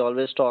 So we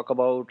always talk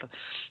about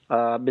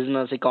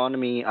business,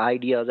 economy,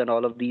 ideas, and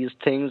all of these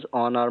things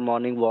on our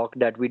morning walk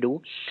that we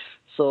do.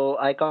 So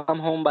I come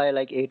home by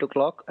like 8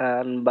 o'clock,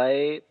 and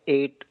by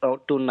 8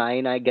 to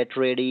 9, I get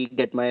ready,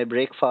 get my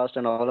breakfast,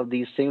 and all of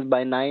these things.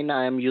 By 9,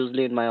 I am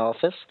usually in my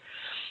office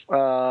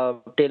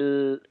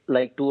till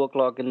like 2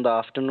 o'clock in the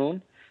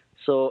afternoon.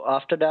 So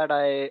after that,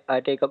 I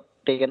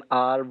take an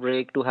hour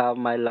break to have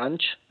my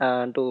lunch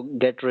and to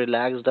get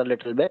relaxed a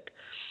little bit.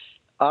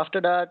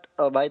 After that,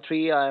 by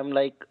 3, I am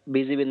like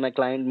busy with my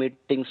client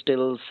meetings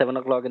till 7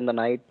 o'clock in the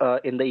night,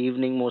 in the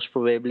evening, most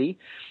probably.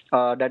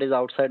 That is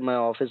outside my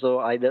office. So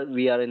either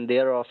we are in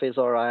their office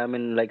or I am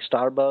in like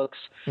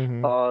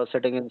Starbucks or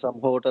sitting in some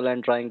hotel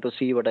and trying to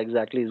see what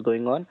exactly is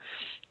going on.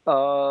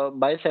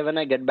 By 7,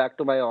 I get back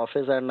to my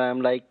office and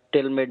I'm like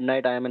till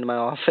midnight, I am in my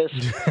office.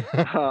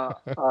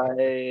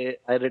 I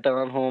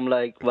return home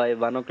like by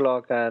 1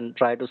 o'clock and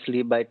try to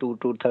sleep by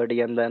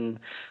 2:30, and then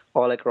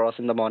all across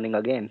in the morning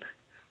again.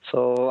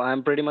 So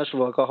I'm pretty much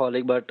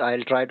workaholic, but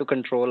I'll try to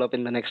control up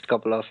in the next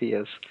couple of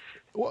years.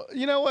 Well,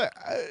 you know what?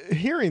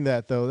 Hearing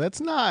that though,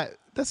 that's not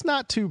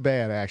too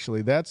bad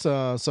actually. That's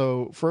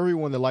so for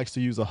everyone that likes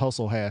to use a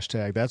hustle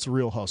hashtag, that's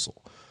real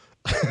hustle.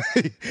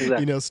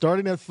 Exactly.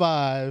 Starting at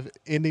 5,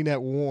 ending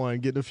at 1,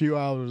 getting a few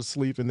hours of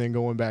sleep, and then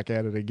going back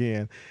at it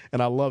again.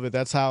 And I love it.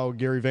 That's how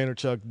Gary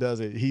Vaynerchuk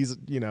does it.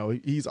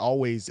 He's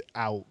always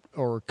out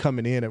or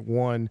coming in at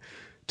 1,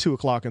 2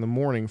 o'clock in the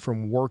morning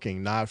from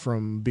working, not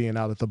from being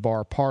out at the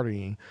bar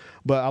partying.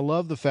 But I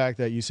love the fact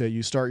that you said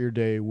you start your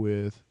day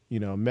with,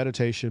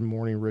 meditation,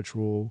 morning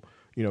ritual,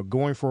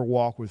 going for a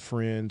walk with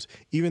friends.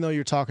 Even though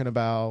you're talking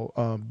about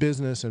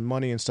business and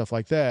money and stuff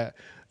like that,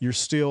 you're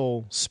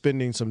still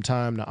spending some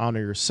time to honor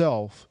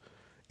yourself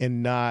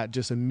and not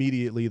just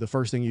immediately the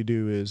first thing you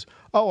do is,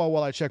 oh,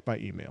 well, I checked my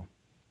email.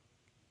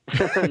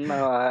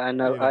 No,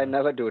 I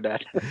never do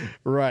that.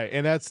 Right.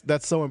 And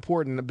that's so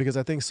important because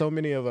I think so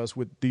many of us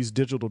with these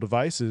digital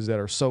devices that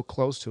are so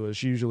close to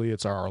us, usually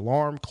it's our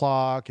alarm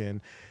clock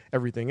and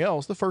everything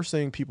else. The first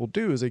thing people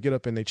do is they get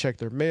up and they check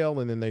their mail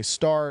and then they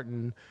start.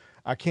 And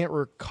I can't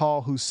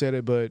recall who said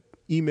it, but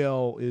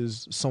email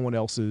is someone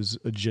else's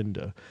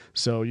agenda.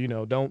 So,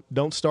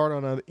 don't start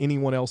on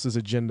anyone else's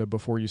agenda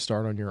before you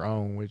start on your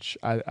own, which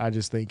I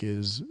just think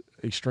is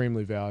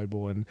extremely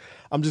valuable. And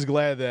I'm just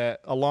glad that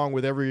along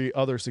with every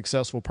other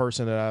successful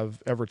person that I've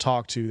ever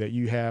talked to, that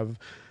you have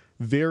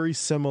very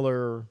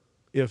similar,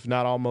 if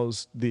not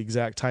almost the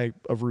exact type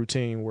of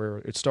routine where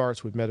it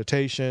starts with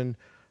meditation,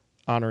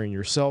 honoring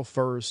yourself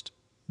first,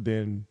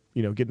 then,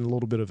 getting a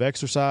little bit of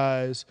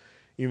exercise,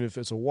 even if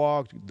it's a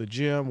walk, the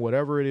gym,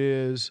 whatever it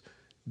is,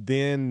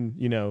 then,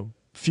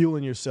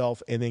 fueling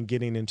yourself and then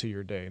getting into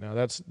your day. Now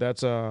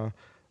that's a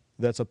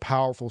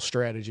powerful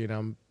strategy. And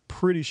I'm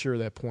pretty sure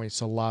that points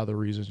to a lot of the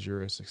reasons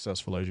you're as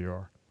successful as you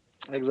are.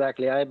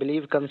 Exactly. I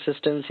believe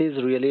consistency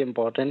is really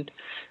important,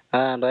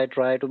 and I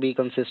try to be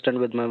consistent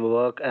with my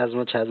work as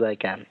much as I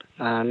can.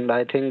 And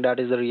I think that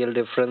is the real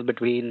difference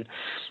between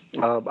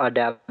a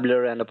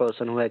dabbler and a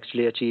person who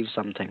actually achieves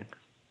something.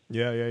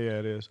 Yeah,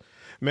 it is.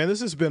 Man,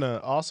 this has been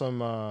an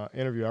awesome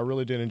interview. I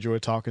really did enjoy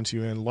talking to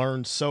you and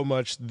learned so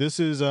much. This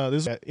is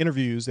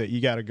interviews that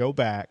you got to go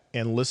back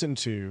and listen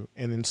to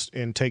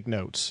and take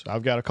notes.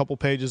 I've got a couple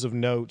pages of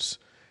notes,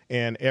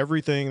 and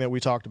everything that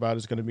we talked about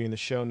is going to be in the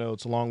show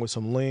notes, along with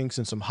some links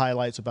and some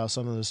highlights about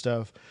some of the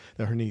stuff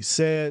that Harneet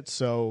said.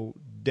 So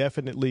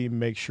definitely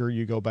make sure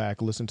you go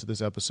back, listen to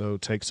this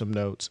episode, take some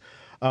notes.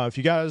 If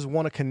you guys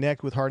want to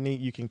connect with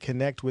Harneet, you can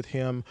connect with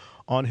him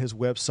on his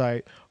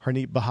website,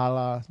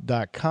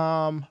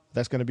 harneetbhalla.com.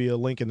 That's going to be a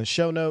link in the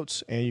show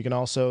notes. And you can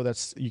also,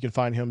 you can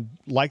find him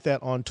like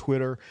that on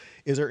Twitter.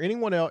 Is there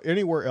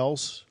anywhere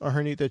else,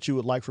 Harneet, that you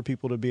would like for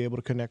people to be able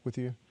to connect with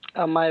you?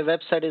 My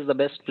website is the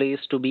best place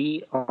to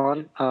be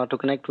on to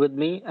connect with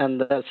me.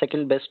 And the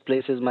second best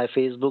place is my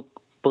Facebook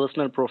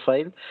personal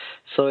profile.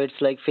 So it's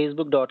like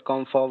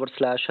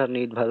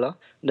facebook.com/Harneet Bhalla.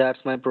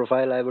 That's my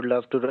profile. I would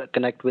love to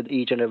connect with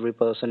each and every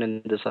person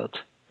in this earth.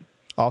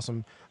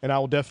 Awesome. And I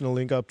will definitely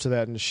link up to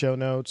that in the show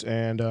notes,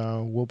 and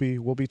we'll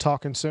be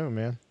talking soon,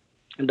 man.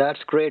 That's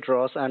great,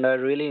 Ross, and I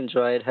really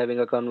enjoyed having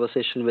a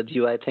conversation with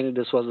you. I think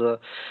this was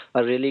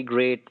a really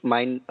great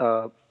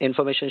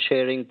information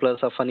sharing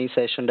plus a funny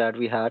session that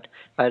we had.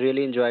 I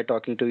really enjoyed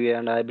talking to you,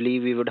 and I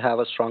believe we would have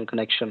a strong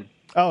connection.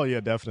 Oh yeah,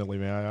 definitely,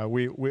 man.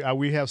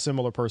 We have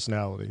similar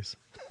personalities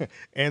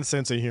and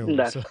sense of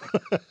humor. So.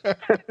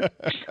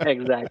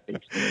 Exactly.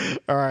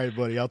 All right,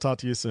 buddy. I'll talk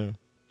to you soon.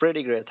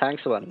 Pretty great.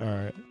 Thanks, one. All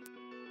right.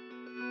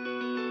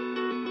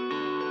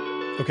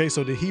 Okay,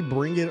 so did he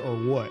bring it or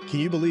what?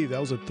 Can you believe that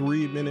was a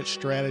 3-minute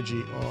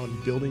strategy on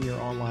building your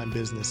online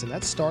business? And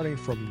that's starting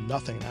from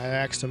nothing. I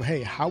asked him,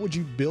 hey, how would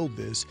you build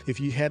this if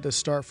you had to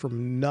start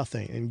from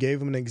nothing? And gave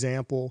him an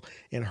example,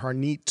 and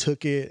Harneet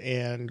took it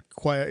and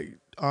quite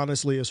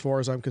honestly, as far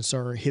as I'm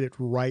concerned, hit it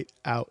right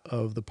out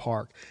of the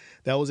park.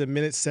 That was at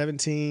minute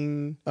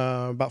 17,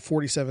 about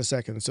 47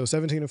 seconds. So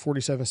 17 and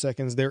 47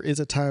 seconds. There is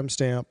a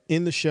timestamp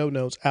in the show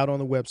notes out on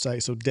the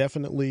website. So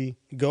definitely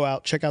go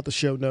out, check out the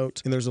show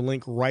notes. And there's a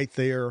link right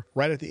there,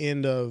 right at the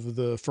end of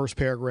the first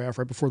paragraph,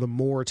 right before the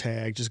more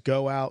tag. Just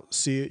go out,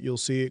 see it, you'll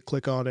see it,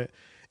 click on it,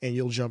 and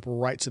you'll jump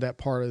right to that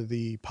part of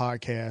the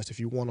podcast if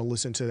you want to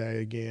listen to that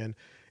again.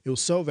 It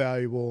was so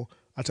valuable.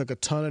 I took a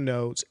ton of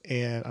notes,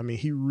 and I mean,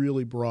 he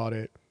really brought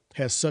it.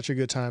 Has such a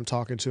good time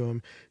talking to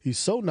him. He's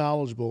so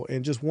knowledgeable,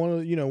 and just one of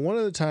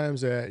the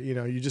times that,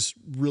 you just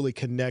really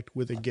connect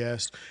with a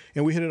guest.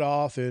 And we hit it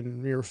off,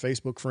 and we're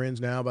Facebook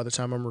friends now by the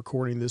time I'm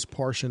recording this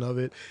portion of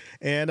it.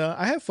 And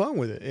I have fun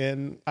with it,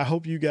 and I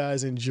hope you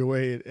guys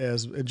enjoy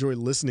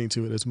listening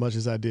to it as much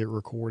as I did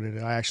recording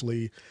it. I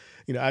actually,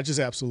 I just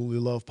absolutely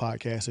love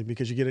podcasting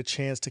because you get a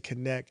chance to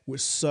connect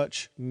with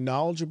such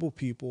knowledgeable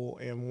people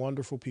and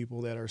wonderful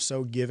people that are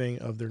so giving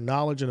of their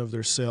knowledge and of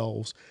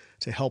themselves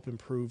to help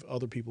improve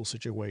other people's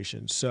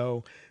situations.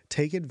 So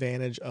take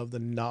advantage of the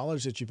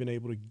knowledge that you've been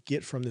able to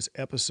get from this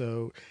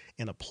episode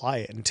and apply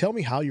it. And tell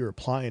me how you're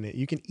applying it.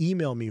 You can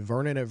email me,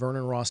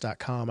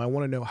 vernon@vernonross.com. I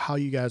want to know how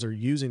you guys are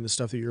using the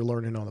stuff that you're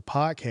learning on the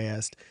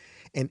podcast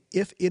and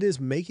if it is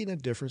making a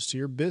difference to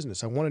your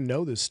business. I want to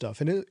know this stuff.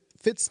 And if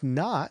it's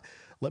not,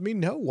 let me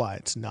know why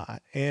it's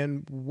not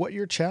and what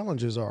your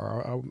challenges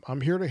are.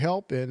 I'm here to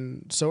help,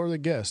 and so are the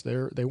guests.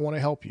 They want to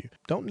help you.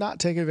 Don't not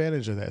take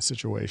advantage of that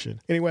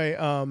situation. Anyway,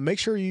 make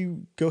sure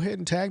you go ahead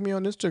and tag me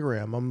on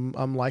Instagram.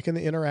 I'm liking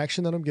the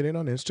interaction that I'm getting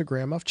on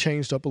Instagram. I've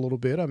changed up a little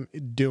bit. I'm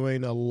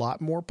doing a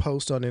lot more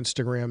posts on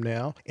Instagram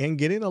now and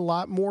getting a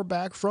lot more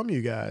back from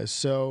you guys.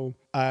 So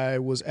I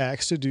was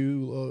asked to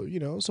do,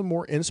 some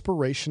more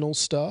inspirational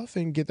stuff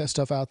and get that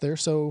stuff out there.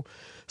 So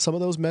some of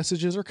those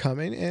messages are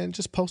coming and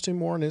just posting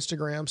more on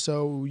Instagram.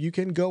 So you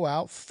can go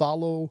out,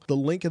 follow the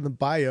link in the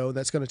bio.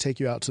 That's going to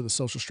take you out to the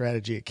Social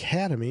Strategy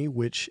Academy,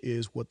 which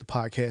is what the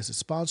podcast is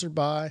sponsored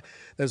by.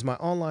 That is my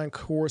online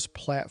course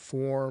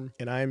platform.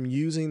 And I'm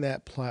using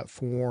that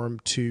platform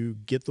to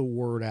get the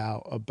word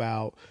out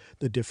about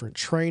the different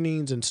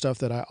trainings and stuff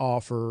that I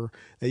offer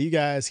that you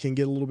guys can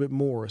get a little bit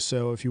more.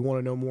 So if you want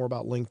to know more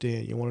about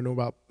LinkedIn, you want to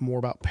know more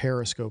about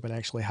Periscope and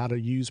actually how to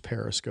use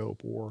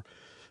Periscope or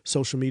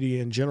social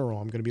media in general,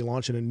 I'm going to be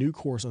launching a new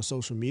course on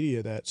social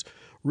media that's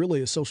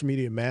really a social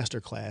media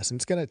masterclass. And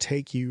it's going to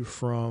take you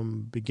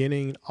from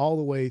beginning all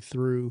the way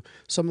through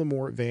some of the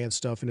more advanced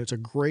stuff. And it's a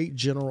great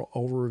general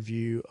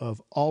overview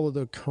of all of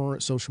the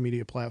current social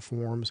media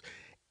platforms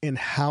and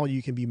how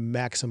you can be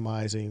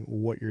maximizing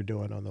what you're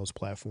doing on those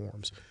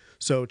platforms.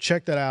 So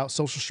check that out,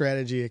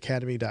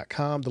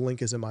 socialstrategyacademy.com. The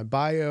link is in my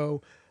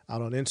bio,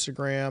 out on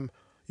Instagram.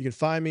 You can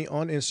find me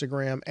on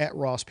Instagram at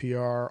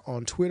RossPR,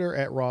 on Twitter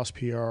at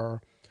RossPR,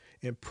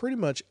 and pretty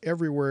much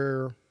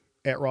everywhere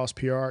at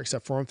RossPR,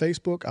 except for on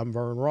Facebook. I'm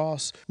Vern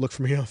Ross. Look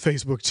for me on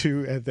Facebook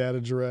too at that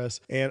address.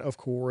 And of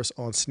course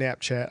on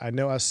Snapchat. I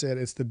know I said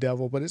it's the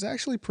devil, but it's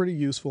actually pretty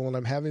useful, and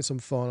I'm having some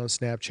fun on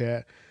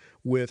Snapchat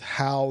with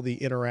how the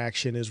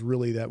interaction is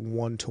really that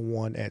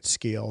one-to-one at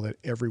scale that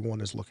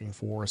everyone is looking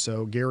for.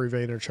 So Gary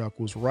Vaynerchuk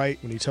was right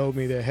when he told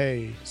me that,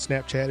 hey,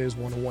 Snapchat is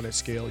one-to-one at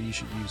scale. You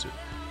should use it.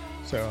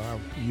 So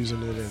I'm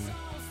using it, and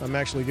I'm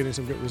actually getting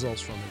some good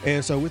results from it.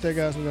 And so with that,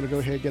 guys, I'm going to go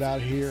ahead and get out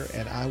of here,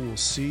 and I will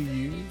see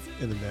you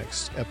in the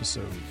next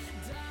episode.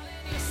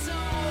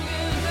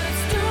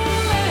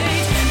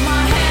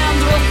 My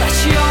hand will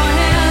touch yours.